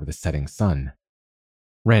moving over the setting sun.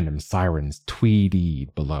 Random sirens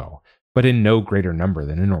tweed-eed below, but in no greater number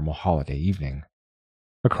than a normal holiday evening.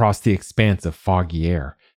 Across the expanse of foggy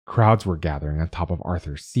air, crowds were gathering on top of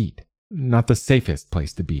Arthur's Seat. Not the safest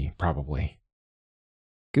place to be, probably.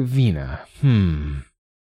 Gavina,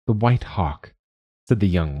 The White Hawk, said the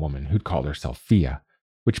young woman who'd called herself Fia,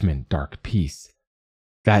 which meant dark peace.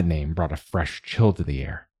 That name brought a fresh chill to the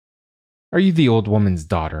air. Are you the old woman's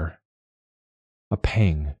daughter? A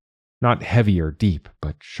pang, not heavy or deep,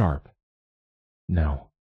 but sharp.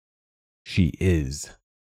 No. She is,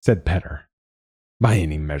 said Petter, by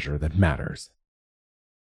any measure that matters.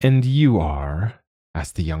 And you are?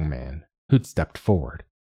 Asked the young man, who'd stepped forward.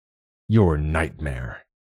 Your nightmare,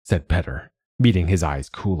 said Petter, meeting his eyes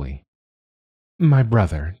coolly. My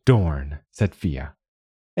brother, Dorn, said Fia,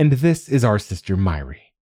 and this is our sister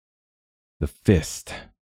Myri. The fist,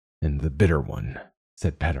 and the bitter one,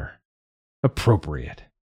 said Petter. Appropriate.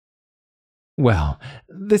 Well,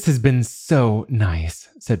 this has been so nice,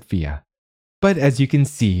 said Fia, but as you can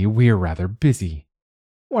see, we're rather busy.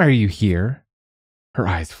 Why are you here? Her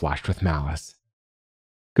eyes flashed with malice.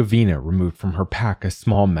 Gavina removed from her pack a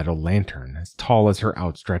small metal lantern as tall as her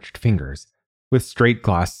outstretched fingers, with straight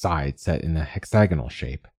glass sides set in a hexagonal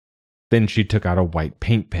shape. Then she took out a white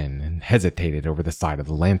paint pen and hesitated over the side of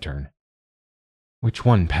the lantern. Which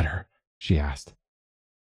one, Petter? She asked.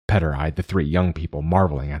 Petter eyed the three young people,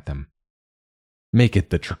 marveling at them. Make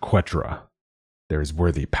it the triquetra. There's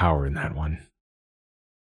worthy power in that one.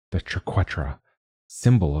 The triquetra,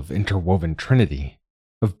 symbol of interwoven trinity,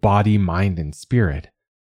 of body, mind, and spirit,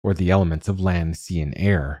 or the elements of land, sea, and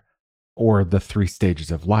air, or the three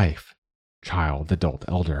stages of life, child, adult,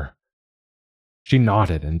 elder. She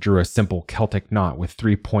nodded and drew a simple Celtic knot with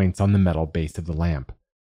 3 points on the metal base of the lamp.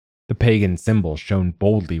 The pagan symbol shone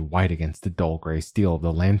boldly white against the dull gray steel of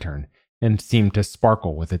the lantern and seemed to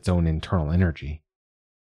sparkle with its own internal energy.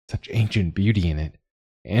 Such ancient beauty in it,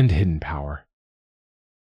 and hidden power.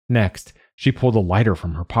 Next, she pulled a lighter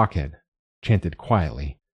from her pocket, chanted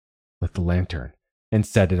quietly, lit the lantern, and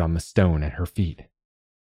set it on the stone at her feet.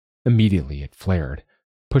 Immediately it flared,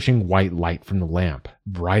 pushing white light from the lamp,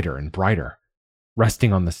 brighter and brighter.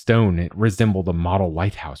 Resting on the stone, it resembled a model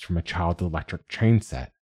lighthouse from a child's electric train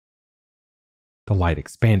set. The light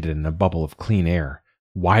expanded in a bubble of clean air,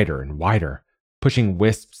 wider and wider, pushing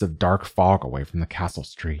wisps of dark fog away from the castle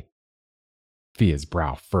street. Fia's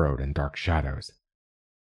brow furrowed in dark shadows.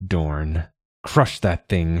 Dorn, crush that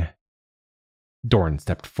thing! Dorn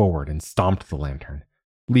stepped forward and stomped the lantern,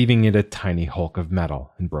 leaving it a tiny hulk of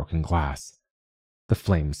metal and broken glass. The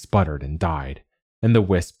flame sputtered and died, and the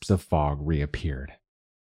wisps of fog reappeared.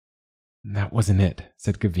 That wasn't it,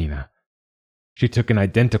 said Gavina. She took an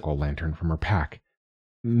identical lantern from her pack.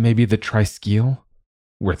 Maybe the triskele?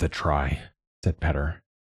 Worth a try, said Petter.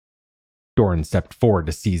 Dorn stepped forward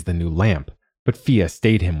to seize the new lamp, but Fia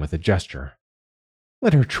stayed him with a gesture.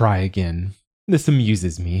 Let her try again. This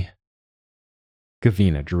amuses me.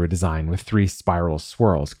 Gavina drew a design with 3 spiral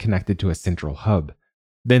swirls connected to a central hub,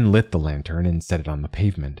 then lit the lantern and set it on the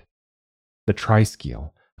pavement. The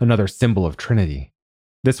triskele, another symbol of Trinity,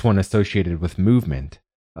 this one associated with movement,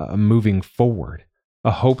 moving forward,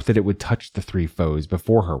 a hope that it would touch the 3 foes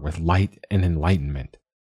before her with light and enlightenment.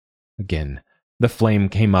 Again, the flame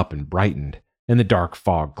came up and brightened, and the dark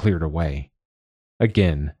fog cleared away.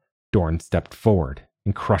 Again, Dorn stepped forward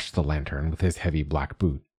and crushed the lantern with his heavy black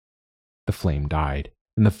boot. The flame died,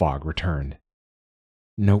 and the fog returned.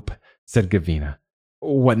 Nope, said Gavina.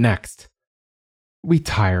 What next? We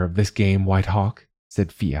tire of this game, White Hawk,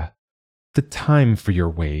 said Fia. The time for your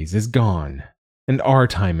ways is gone, and our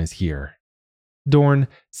time is here. Dorn,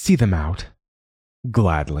 see them out.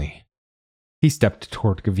 Gladly. He stepped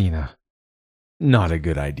toward Gavina. Not a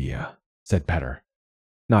good idea, said Petter,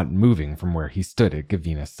 not moving from where he stood at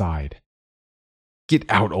Gavina's side. Get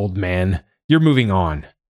out, old man. You're moving on.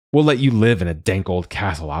 We'll let you live in a dank old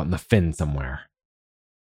castle out in the fen somewhere.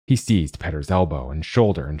 He seized Petter's elbow and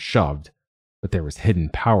shoulder and shoved, but there was hidden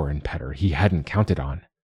power in Petter he hadn't counted on.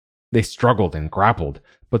 They struggled and grappled,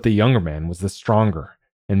 but the younger man was the stronger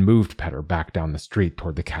and moved Petter back down the street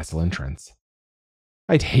toward the castle entrance.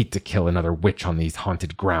 I'd hate to kill another witch on these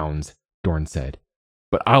haunted grounds, Dorn said,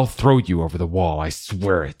 but I'll throw you over the wall, I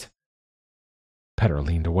swear it. Petter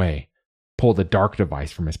leaned away, pulled a dark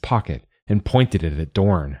device from his pocket, and pointed it at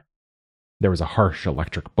Dorn. There was a harsh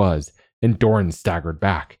electric buzz, and Dorn staggered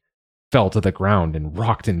back, fell to the ground, and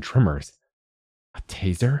rocked in tremors. A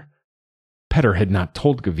taser? Petter had not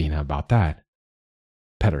told Gavina about that.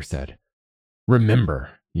 Petter said,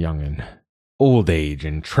 Remember, young'un, old age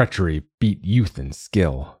and treachery beat youth and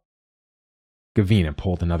skill. Gavina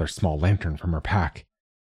pulled another small lantern from her pack.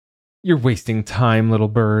 You're wasting time, little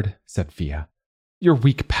bird, said Fia. Your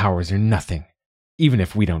weak powers are nothing, even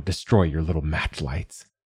if we don't destroy your little matchlights.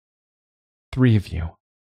 3 of you.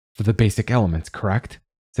 For the basic elements, correct?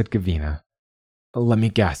 Said Gavina. Let me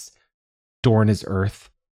guess. Dorn is earth,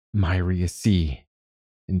 Myri is sea,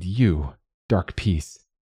 and you, dark peace,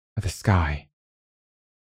 are the sky.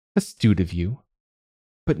 Astute of you,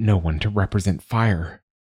 but no one to represent fire.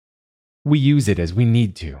 We use it as we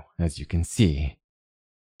need to, as you can see."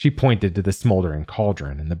 She pointed to the smoldering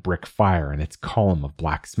cauldron and the brick fire and its column of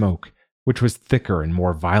black smoke, which was thicker and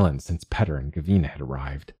more violent since Petter and Gavina had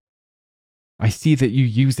arrived. "I see that you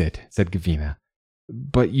use it," said Gavina,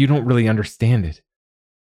 "but you don't really understand it."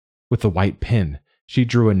 With the white pin, she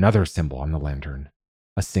drew another symbol on the lantern,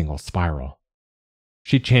 a single spiral.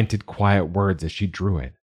 She chanted quiet words as she drew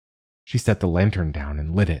it. She set the lantern down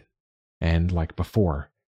and lit it, and, like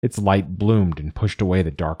before, its light bloomed and pushed away the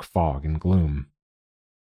dark fog and gloom.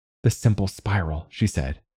 "The simple spiral," she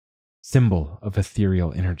said, "symbol of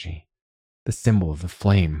ethereal energy, the symbol of the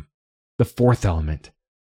flame, the fourth element,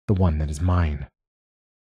 the one that is mine."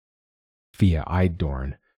 Fia eyed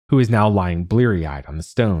Dorn, who was now lying bleary-eyed on the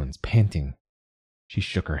stones, panting. She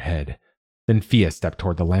shook her head. Then Fia stepped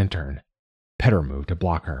toward the lantern. Petter moved to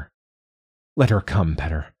block her. "Let her come,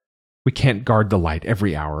 Petter. We can't guard the light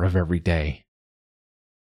every hour of every day."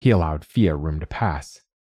 He allowed Fia room to pass.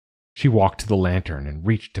 She walked to the lantern and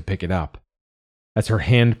reached to pick it up. As her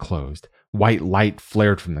hand closed, white light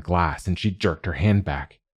flared from the glass, and she jerked her hand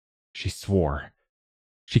back. She swore.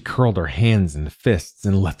 She curled her hands into fists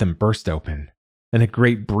and let them burst open, and a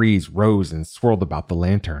great breeze rose and swirled about the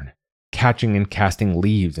lantern, catching and casting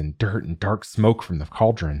leaves and dirt and dark smoke from the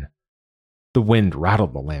cauldron. The wind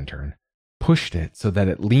rattled the lantern, pushed it so that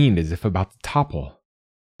it leaned as if about to topple,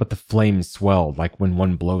 but the flames swelled like when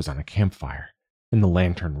one blows on a campfire, and the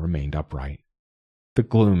lantern remained upright. The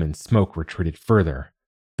gloom and smoke retreated further.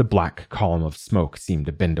 The black column of smoke seemed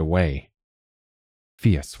to bend away.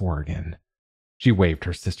 Fia swore again. She waved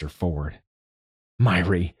her sister forward.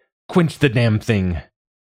 "Myri, quench the damn thing!"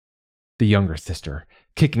 The younger sister,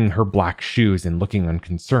 kicking her black shoes and looking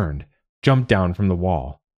unconcerned, jumped down from the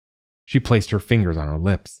wall. She placed her fingers on her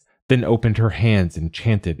lips, then opened her hands and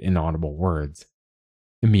chanted inaudible words.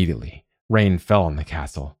 Immediately, rain fell on the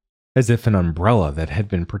castle, as if an umbrella that had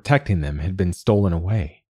been protecting them had been stolen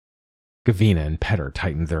away. Gavina and Petter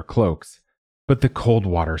tightened their cloaks, but the cold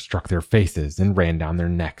water struck their faces and ran down their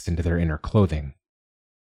necks into their inner clothing.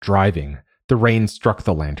 Driving, the rain struck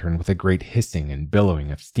the lantern with a great hissing and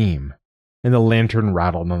billowing of steam, and the lantern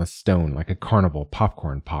rattled on the stone like a carnival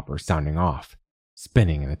popcorn popper sounding off,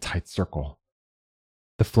 spinning in a tight circle.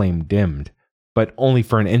 The flame dimmed, but only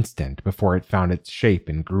for an instant before it found its shape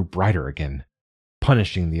and grew brighter again,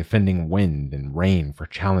 punishing the offending wind and rain for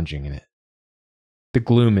challenging in it. The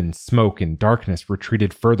gloom and smoke and darkness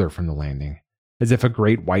retreated further from the landing, as if a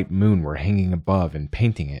great white moon were hanging above and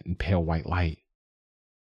painting it in pale white light.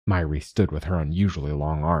 Myri stood with her unusually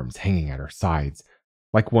long arms hanging at her sides,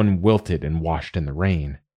 like one wilted and washed in the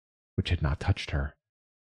rain, which had not touched her.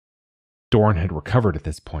 Dorn had recovered at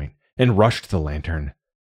this point and rushed to the lantern,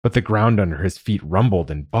 but the ground under his feet rumbled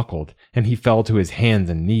and buckled, and he fell to his hands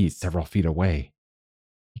and knees several feet away.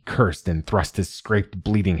 He cursed and thrust his scraped,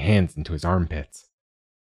 bleeding hands into his armpits.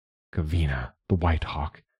 Gavina, the white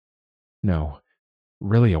hawk. No,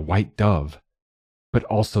 really a white dove, but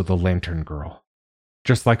also the lantern girl.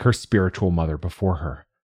 Just like her spiritual mother before her,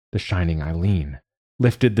 the shining Eileen,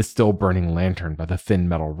 lifted the still burning lantern by the thin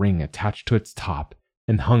metal ring attached to its top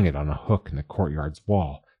and hung it on a hook in the courtyard's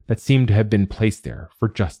wall that seemed to have been placed there for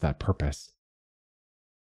just that purpose.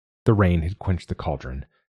 The rain had quenched the cauldron,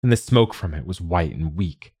 and the smoke from it was white and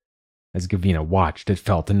weak. As Gavina watched, it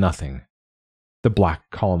fell to nothing. The black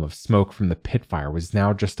column of smoke from the pit fire was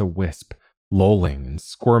now just a wisp, lolling and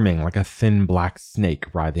squirming like a thin black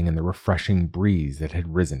snake writhing in the refreshing breeze that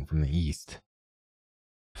had risen from the east.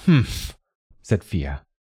 "Humph," said Fia.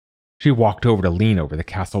 She walked over to lean over the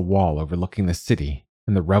castle wall overlooking the city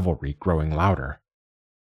and the revelry growing louder.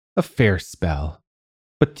 "A fair spell,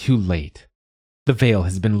 but too late. The veil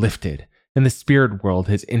has been lifted, and the spirit world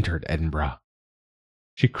has entered Edinburgh."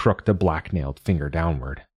 She crooked a black-nailed finger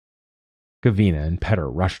downward. Gavina and Petter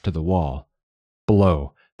rushed to the wall.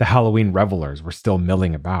 Below, the Halloween revelers were still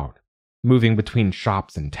milling about, moving between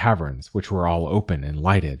shops and taverns, which were all open and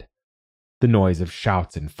lighted. The noise of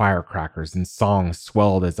shouts and firecrackers and songs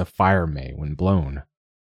swelled as a fire may when blown.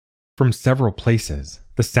 From several places,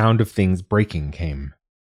 the sound of things breaking came.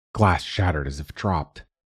 Glass shattered as if dropped,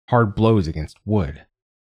 hard blows against wood,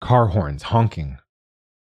 car horns honking.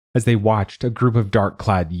 As they watched, a group of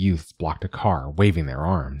dark-clad youths blocked a car, waving their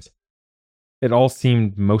arms. It all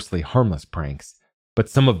seemed mostly harmless pranks, but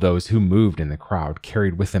some of those who moved in the crowd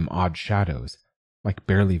carried with them odd shadows, like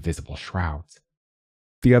barely visible shrouds.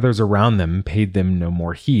 The others around them paid them no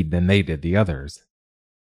more heed than they did the others.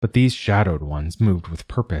 But these shadowed ones moved with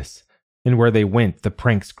purpose, and where they went, the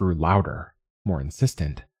pranks grew louder, more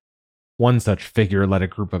insistent. One such figure led a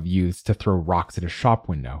group of youths to throw rocks at a shop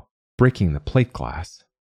window, breaking the plate glass,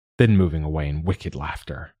 then moving away in wicked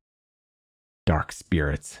laughter. "Dark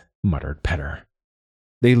spirits," muttered Petter.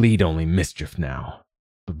 "They lead only mischief now,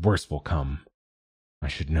 but worse will come. I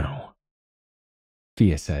should know."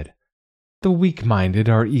 Fia said, "The weak-minded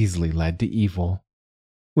are easily led to evil.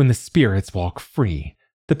 When the spirits walk free,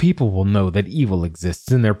 the people will know that evil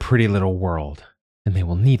exists in their pretty little world, and they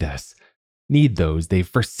will need us, need those they've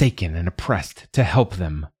forsaken and oppressed to help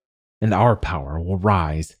them, and our power will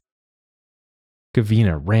rise."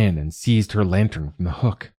 Gavina ran and seized her lantern from the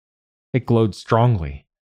hook. It glowed strongly,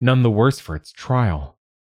 none the worse for its trial,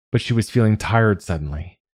 but she was feeling tired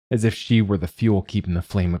suddenly, as if she were the fuel keeping the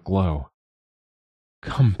flame aglow.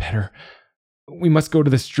 "Come, Petter. We must go to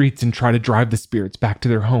the streets and try to drive the spirits back to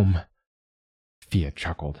their home." Fia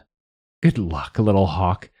chuckled. "Good luck, little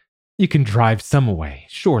hawk. You can drive some away,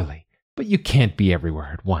 surely, but you can't be everywhere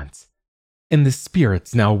at once. And the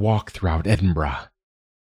spirits now walk throughout Edinburgh.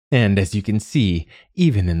 And as you can see,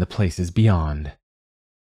 even in the places beyond."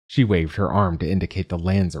 She waved her arm to indicate the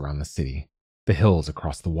lands around the city, the hills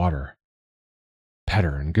across the water.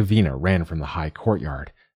 Petter and Gavina ran from the high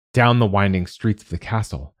courtyard, down the winding streets of the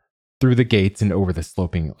castle, through the gates and over the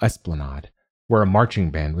sloping esplanade, where a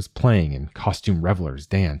marching band was playing and costume revelers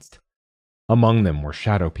danced. Among them were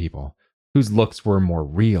shadow people, whose looks were more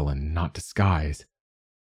real and not disguise.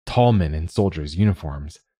 Tall men in soldiers'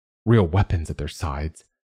 uniforms, real weapons at their sides.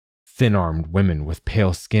 Thin-armed women with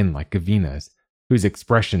pale skin like Gavina's, whose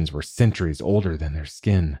expressions were centuries older than their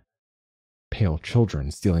skin. Pale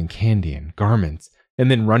children stealing candy and garments, and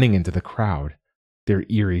then running into the crowd, their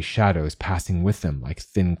eerie shadows passing with them like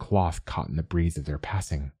thin cloth caught in the breeze of their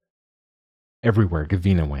passing. Everywhere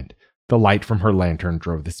Gavina went, the light from her lantern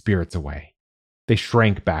drove the spirits away. They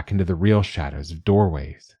shrank back into the real shadows of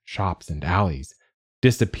doorways, shops, and alleys,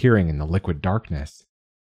 disappearing in the liquid darkness.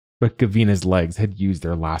 But Gavina's legs had used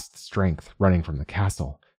their last strength running from the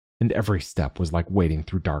castle, and every step was like wading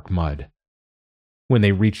through dark mud. When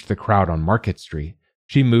they reached the crowd on Market Street,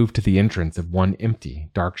 she moved to the entrance of one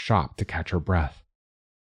empty, dark shop to catch her breath.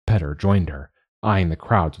 Petter joined her, eyeing the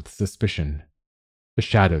crowds with suspicion. The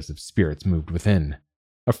shadows of spirits moved within,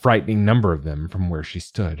 a frightening number of them from where she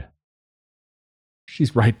stood.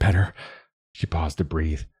 "She's right, Petter." She paused to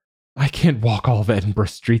breathe. "I can't walk all of Edinburgh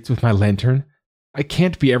streets with my lantern. I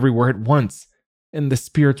can't be everywhere at once, and the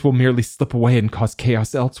spirits will merely slip away and cause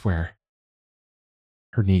chaos elsewhere."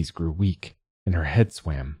 Her knees grew weak, and her head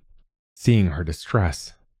swam. Seeing her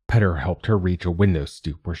distress, Petter helped her reach a window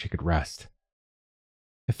stoop where she could rest.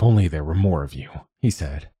 "If only there were more of you," he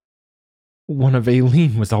said. "One of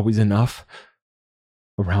Aileen was always enough."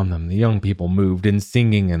 Around them, the young people moved in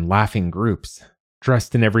singing and laughing groups,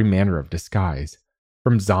 dressed in every manner of disguise,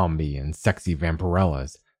 from zombie and sexy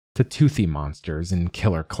vampirellas to toothy monsters and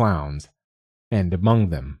killer clowns, and among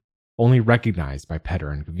them, only recognized by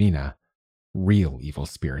Petter and Gavina, real evil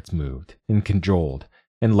spirits moved and cajoled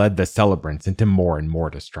and led the celebrants into more and more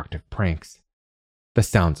destructive pranks. The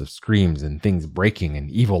sounds of screams and things breaking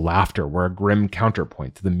and evil laughter were a grim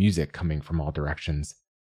counterpoint to the music coming from all directions.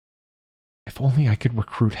 "If only I could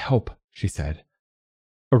recruit help," she said.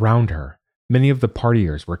 Around her, many of the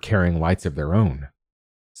partiers were carrying lights of their own.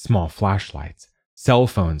 Small flashlights, cell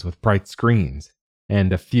phones with bright screens,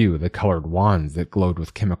 and a few the colored wands that glowed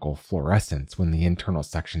with chemical fluorescence when the internal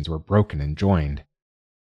sections were broken and joined.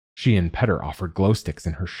 She and Petter offered glow sticks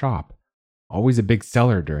in her shop, always a big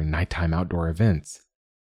seller during nighttime outdoor events.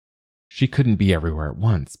 She couldn't be everywhere at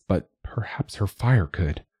once, but perhaps her fire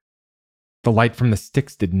could. The light from the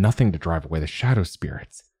sticks did nothing to drive away the shadow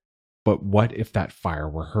spirits. But what if that fire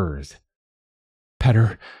were hers?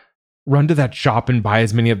 "Petter, run to that shop and buy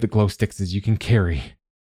as many of the glow sticks as you can carry."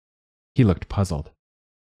 He looked puzzled.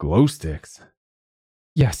 "Glow sticks?"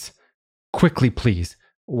 "Yes. Quickly, please,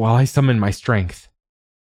 while I summon my strength."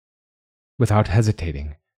 Without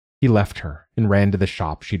hesitating, he left her and ran to the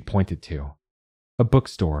shop she'd pointed to. A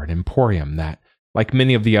bookstore and emporium that, like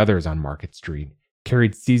many of the others on Market Street,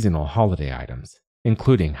 carried seasonal holiday items,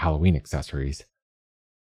 including Halloween accessories.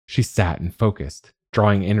 She sat and focused,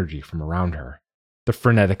 drawing energy from around her, the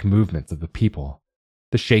frenetic movements of the people,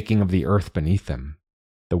 the shaking of the earth beneath them,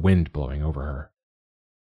 the wind blowing over her.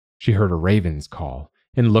 She heard a raven's call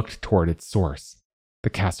and looked toward its source,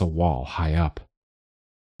 the castle wall high up.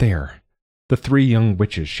 There, the three young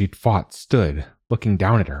witches she'd fought stood, looking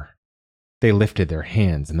down at her. They lifted their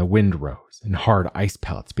hands and the wind rose and hard ice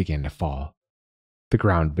pellets began to fall. The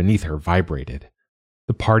ground beneath her vibrated.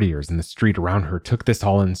 The partiers in the street around her took this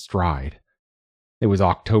all in stride. It was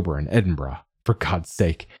October in Edinburgh, for God's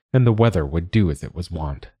sake, and the weather would do as it was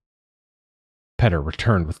wont. Petter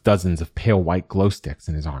returned with dozens of pale white glow sticks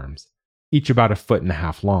in his arms, each about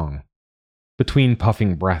 1.5 feet long. Between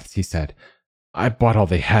puffing breaths, he said, "I bought all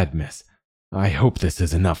they had, miss. I hope this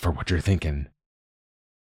is enough for what you're thinking."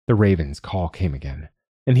 The raven's call came again,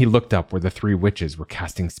 and he looked up where the 3 witches were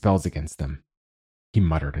casting spells against them. He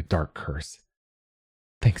muttered a dark curse.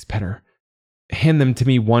 "Thanks, Petter. Hand them to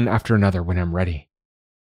me one after another when I'm ready."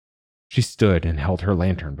 She stood and held her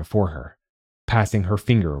lantern before her, passing her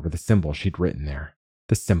finger over the symbol she'd written there,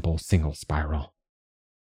 the simple single spiral.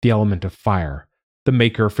 The element of fire, the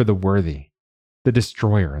maker for the worthy, the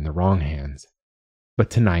destroyer in the wrong hands, but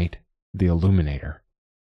tonight, the illuminator.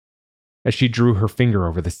 As she drew her finger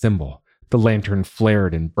over the symbol, the lantern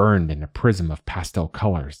flared and burned in a prism of pastel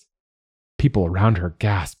colors. People around her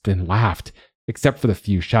gasped and laughed, except for the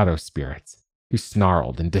few shadow spirits, who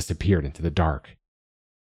snarled and disappeared into the dark.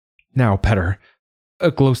 "Now, Petter,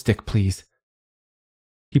 a glow stick, please."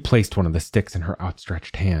 He placed one of the sticks in her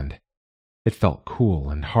outstretched hand. It felt cool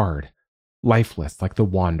and hard, lifeless like the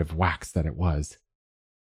wand of wax that it was.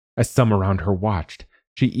 As some around her watched,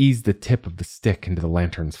 she eased the tip of the stick into the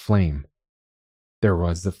lantern's flame. There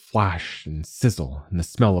was a flash and sizzle and the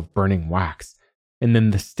smell of burning wax, and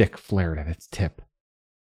then the stick flared at its tip.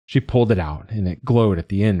 She pulled it out, and it glowed at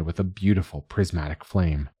the end with a beautiful prismatic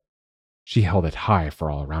flame. She held it high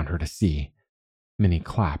for all around her to see. Many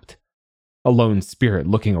clapped. A lone spirit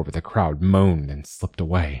looking over the crowd moaned and slipped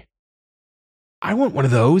away. "I want one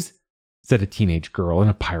of those," said a teenage girl in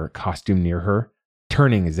a pirate costume near her,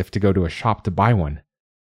 turning as if to go to a shop to buy one.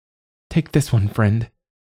 "Take this one, friend,"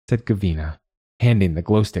 said Gavina, handing the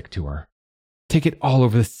glow stick to her. "Take it all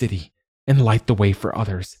over the city and light the way for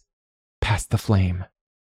others. Pass the flame."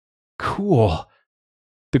 "Cool."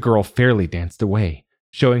 The girl fairly danced away,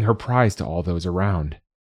 showing her prize to all those around.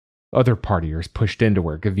 Other partiers pushed into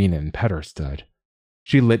where Gavina and Petter stood.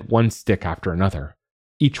 She lit one stick after another,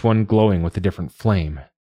 each one glowing with a different flame,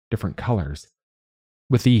 different colors.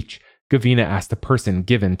 With each, Gavina asked the person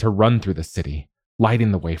given to run through the city,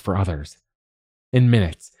 lighting the way for others. In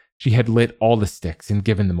minutes, she had lit all the sticks and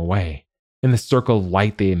given them away, and the circle of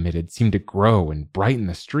light they emitted seemed to grow and brighten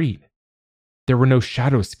the street. There were no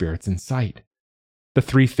shadow spirits in sight. The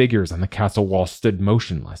 3 figures on the castle wall stood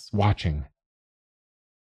motionless, watching.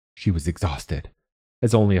 She was exhausted,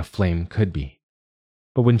 as only a flame could be.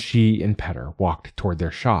 But when she and Petter walked toward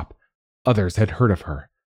their shop, others had heard of her,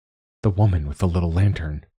 the woman with the little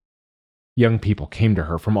lantern. Young people came to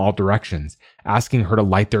her from all directions, asking her to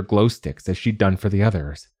light their glow sticks as she'd done for the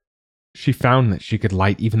others. She found that she could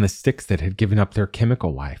light even the sticks that had given up their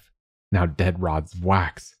chemical life, now dead rods of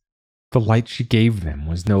wax. The light she gave them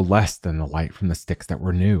was no less than the light from the sticks that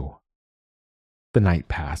were new. The night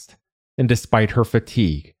passed, and despite her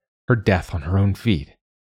fatigue, her death on her own feet,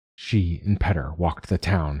 she and Petter walked the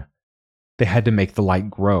town. They had to make the light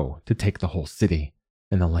grow to take the whole city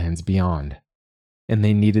and the lands beyond, and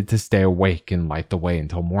they needed to stay awake and light the way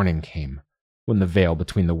until morning came, when the veil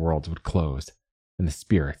between the worlds would close and the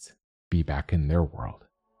spirits be back in their world.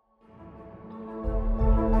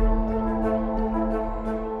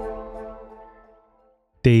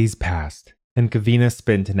 Days passed, and Gavina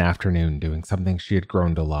spent an afternoon doing something she had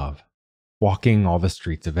grown to love, walking all the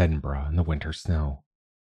streets of Edinburgh in the winter snow.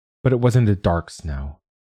 But it wasn't a dark snow.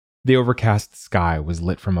 The overcast sky was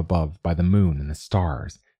lit from above by the moon and the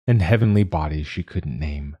stars, and heavenly bodies she couldn't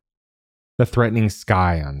name. The threatening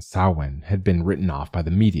sky on Samhain had been written off by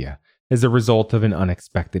the media as a result of an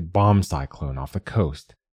unexpected bomb cyclone off the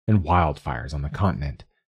coast and wildfires on the continent,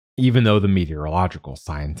 even though the meteorological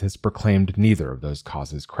scientists proclaimed neither of those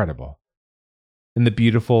causes credible. In the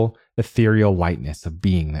beautiful, ethereal lightness of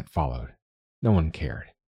being that followed, no one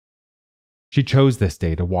cared. She chose this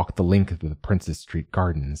day to walk the length of the Princess Street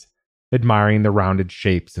gardens, admiring the rounded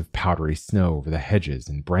shapes of powdery snow over the hedges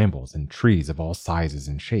and brambles and trees of all sizes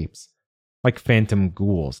and shapes, like phantom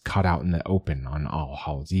ghouls caught out in the open on All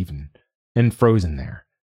Hallows Even, and frozen there,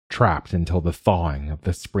 trapped until the thawing of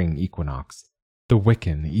the spring equinox, the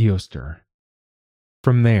Wiccan Easter.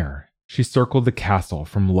 From there, she circled the castle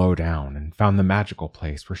from low down and found the magical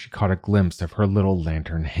place where she caught a glimpse of her little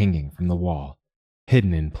lantern hanging from the wall,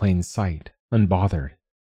 hidden in plain sight, unbothered.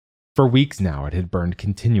 For weeks now it had burned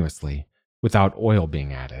continuously, without oil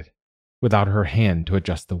being added, without her hand to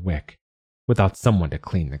adjust the wick, without someone to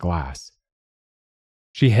clean the glass.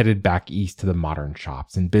 She headed back east to the modern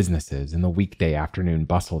shops and businesses in the weekday afternoon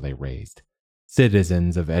bustle they raised,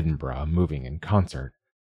 citizens of Edinburgh moving in concert,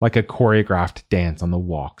 like a choreographed dance on the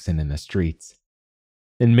walks and in the streets.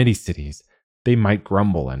 In many cities, they might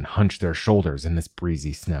grumble and hunch their shoulders in this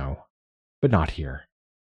breezy snow, but not here.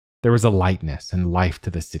 There was a lightness and life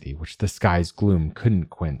to the city which the sky's gloom couldn't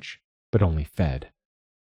quench, but only fed.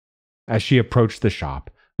 As she approached the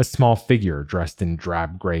shop, a small figure dressed in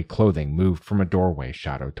drab gray clothing moved from a doorway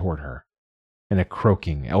shadow toward her. In a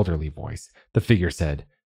croaking, elderly voice, the figure said,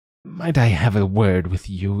 "Might I have a word with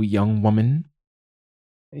you, young woman?"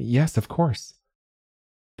 "Yes, of course."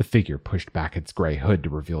 The figure pushed back its gray hood to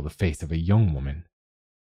reveal the face of a young woman.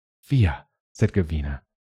 "Fia," said Gavina.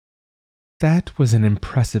 "That was an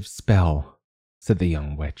impressive spell," said the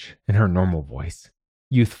young witch in her normal voice,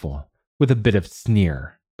 youthful, with a bit of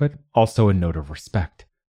sneer, but also a note of respect.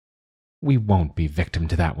 "We won't be victim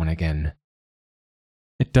to that one again.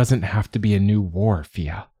 It doesn't have to be a new war,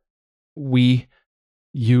 Fia. We,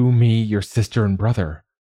 you, me, your sister and brother,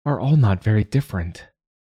 are all not very different.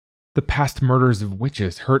 The past murders of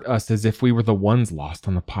witches hurt us as if we were the ones lost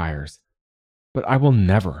on the pyres. But I will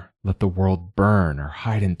never let the world burn or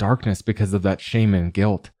hide in darkness because of that shame and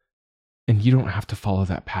guilt. And you don't have to follow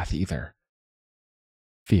that path either."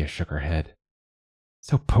 Fia shook her head.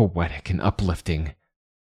 "So poetic and uplifting.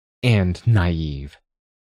 And naive.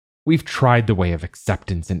 We've tried the way of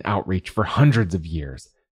acceptance and outreach for hundreds of years,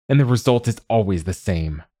 and the result is always the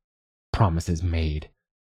same. Promises made.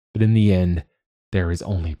 But in the end, there is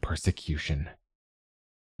only persecution.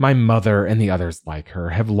 My mother and the others like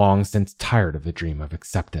her have long since tired of the dream of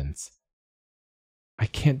acceptance. I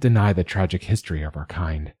can't deny the tragic history of our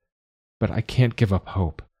kind, but I can't give up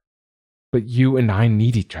hope. But you and I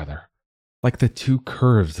need each other, like the two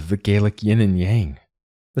curves of the Gaelic yin and yang,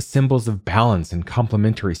 the symbols of balance and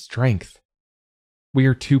complementary strength. We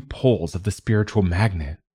are two poles of the spiritual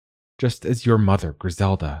magnet, just as your mother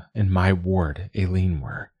Griselda and my ward Aileen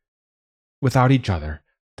were. Without each other,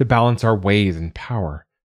 to balance our ways and power,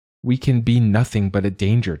 we can be nothing but a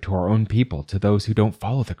danger to our own people, to those who don't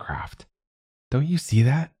follow the craft. Don't you see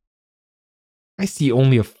that?" "I see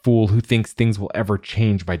only a fool who thinks things will ever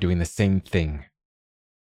change by doing the same thing."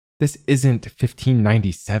 "This isn't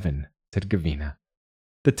 1597, said Gavina,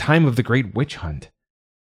 "the time of the Great Witch Hunt.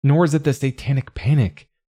 Nor is it the Satanic Panic.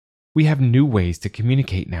 We have new ways to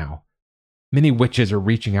communicate now. Many witches are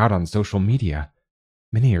reaching out on social media.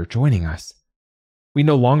 Many are joining us. We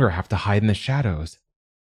no longer have to hide in the shadows."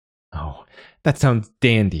 "Oh, that sounds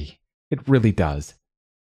dandy. It really does.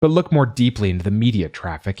 But look more deeply into the media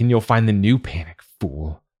traffic and you'll find the new panic,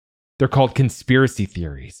 fool. They're called conspiracy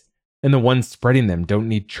theories, and the ones spreading them don't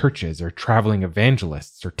need churches or traveling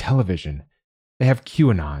evangelists or television. They have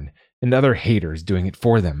QAnon and other haters doing it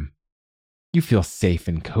for them. You feel safe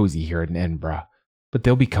and cozy here in Edinburgh, but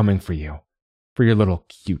they'll be coming for you, for your little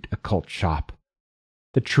cute occult shop.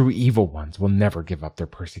 The true evil ones will never give up their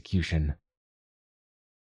persecution."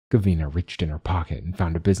 Gavina reached in her pocket and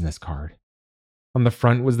found a business card. On the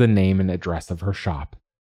front was the name and address of her shop,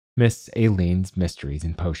 Miss Aileen's Mysteries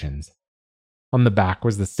and Potions. On the back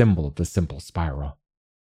was the symbol of the simple spiral.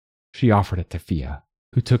 She offered it to Fia,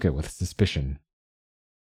 who took it with suspicion.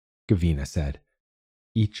 Gavina said,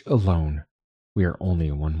 "Each alone, we are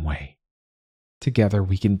only one way. Together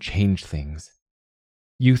we can change things.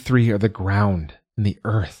 You three are the ground and the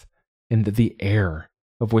earth and the air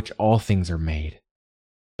of which all things are made.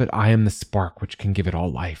 But I am the spark which can give it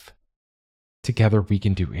all life. Together we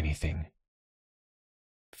can do anything."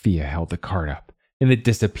 Fia held the card up, and it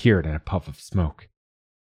disappeared in a puff of smoke.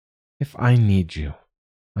 "If I need you,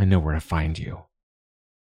 I know where to find you."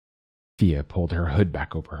 Fia pulled her hood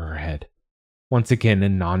back over her head, once again a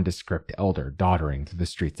nondescript elder doddering through the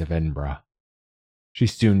streets of Edinburgh. She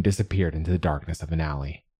soon disappeared into the darkness of an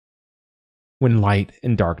alley. When light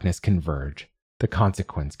and darkness converge, the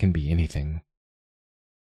consequence can be anything.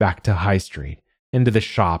 Back to High Street, into the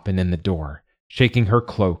shop and in the door, shaking her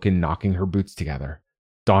cloak and knocking her boots together,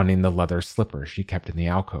 donning the leather slippers she kept in the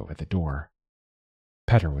alcove at the door.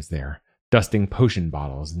 Petter was there, dusting potion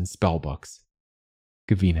bottles and spell books.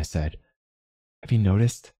 Gavina said, "Have you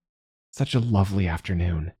noticed? Such a lovely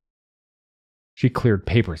afternoon." She cleared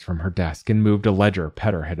papers from her desk and moved a ledger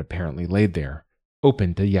Petter had apparently laid there,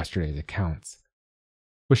 open to yesterday's accounts.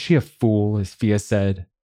 Was she a fool, as Fia said,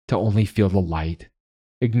 to only feel the light,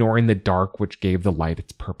 ignoring the dark which gave the light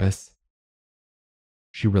its purpose?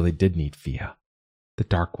 She really did need Fia, the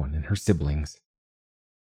Dark One, and her siblings.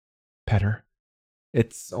 "Petter,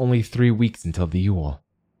 it's only 3 weeks until the Yule.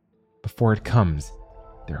 Before it comes,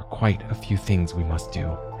 there are quite a few things we must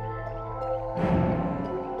do."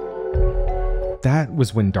 That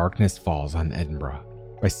was When Darkness Falls on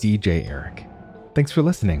Edinburgh by C.J. Erick. Thanks for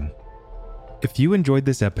listening. If you enjoyed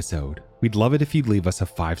this episode, we'd love it if you'd leave us a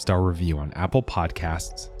 5-star review on Apple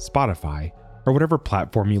Podcasts, Spotify, or whatever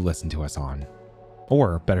platform you listen to us on.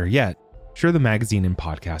 Or, better yet, share the magazine and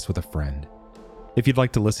podcast with a friend. If you'd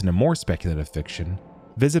like to listen to more speculative fiction,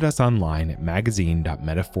 visit us online at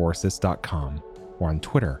magazine.metaphorosis.com or on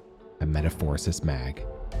Twitter at metaphorosismag.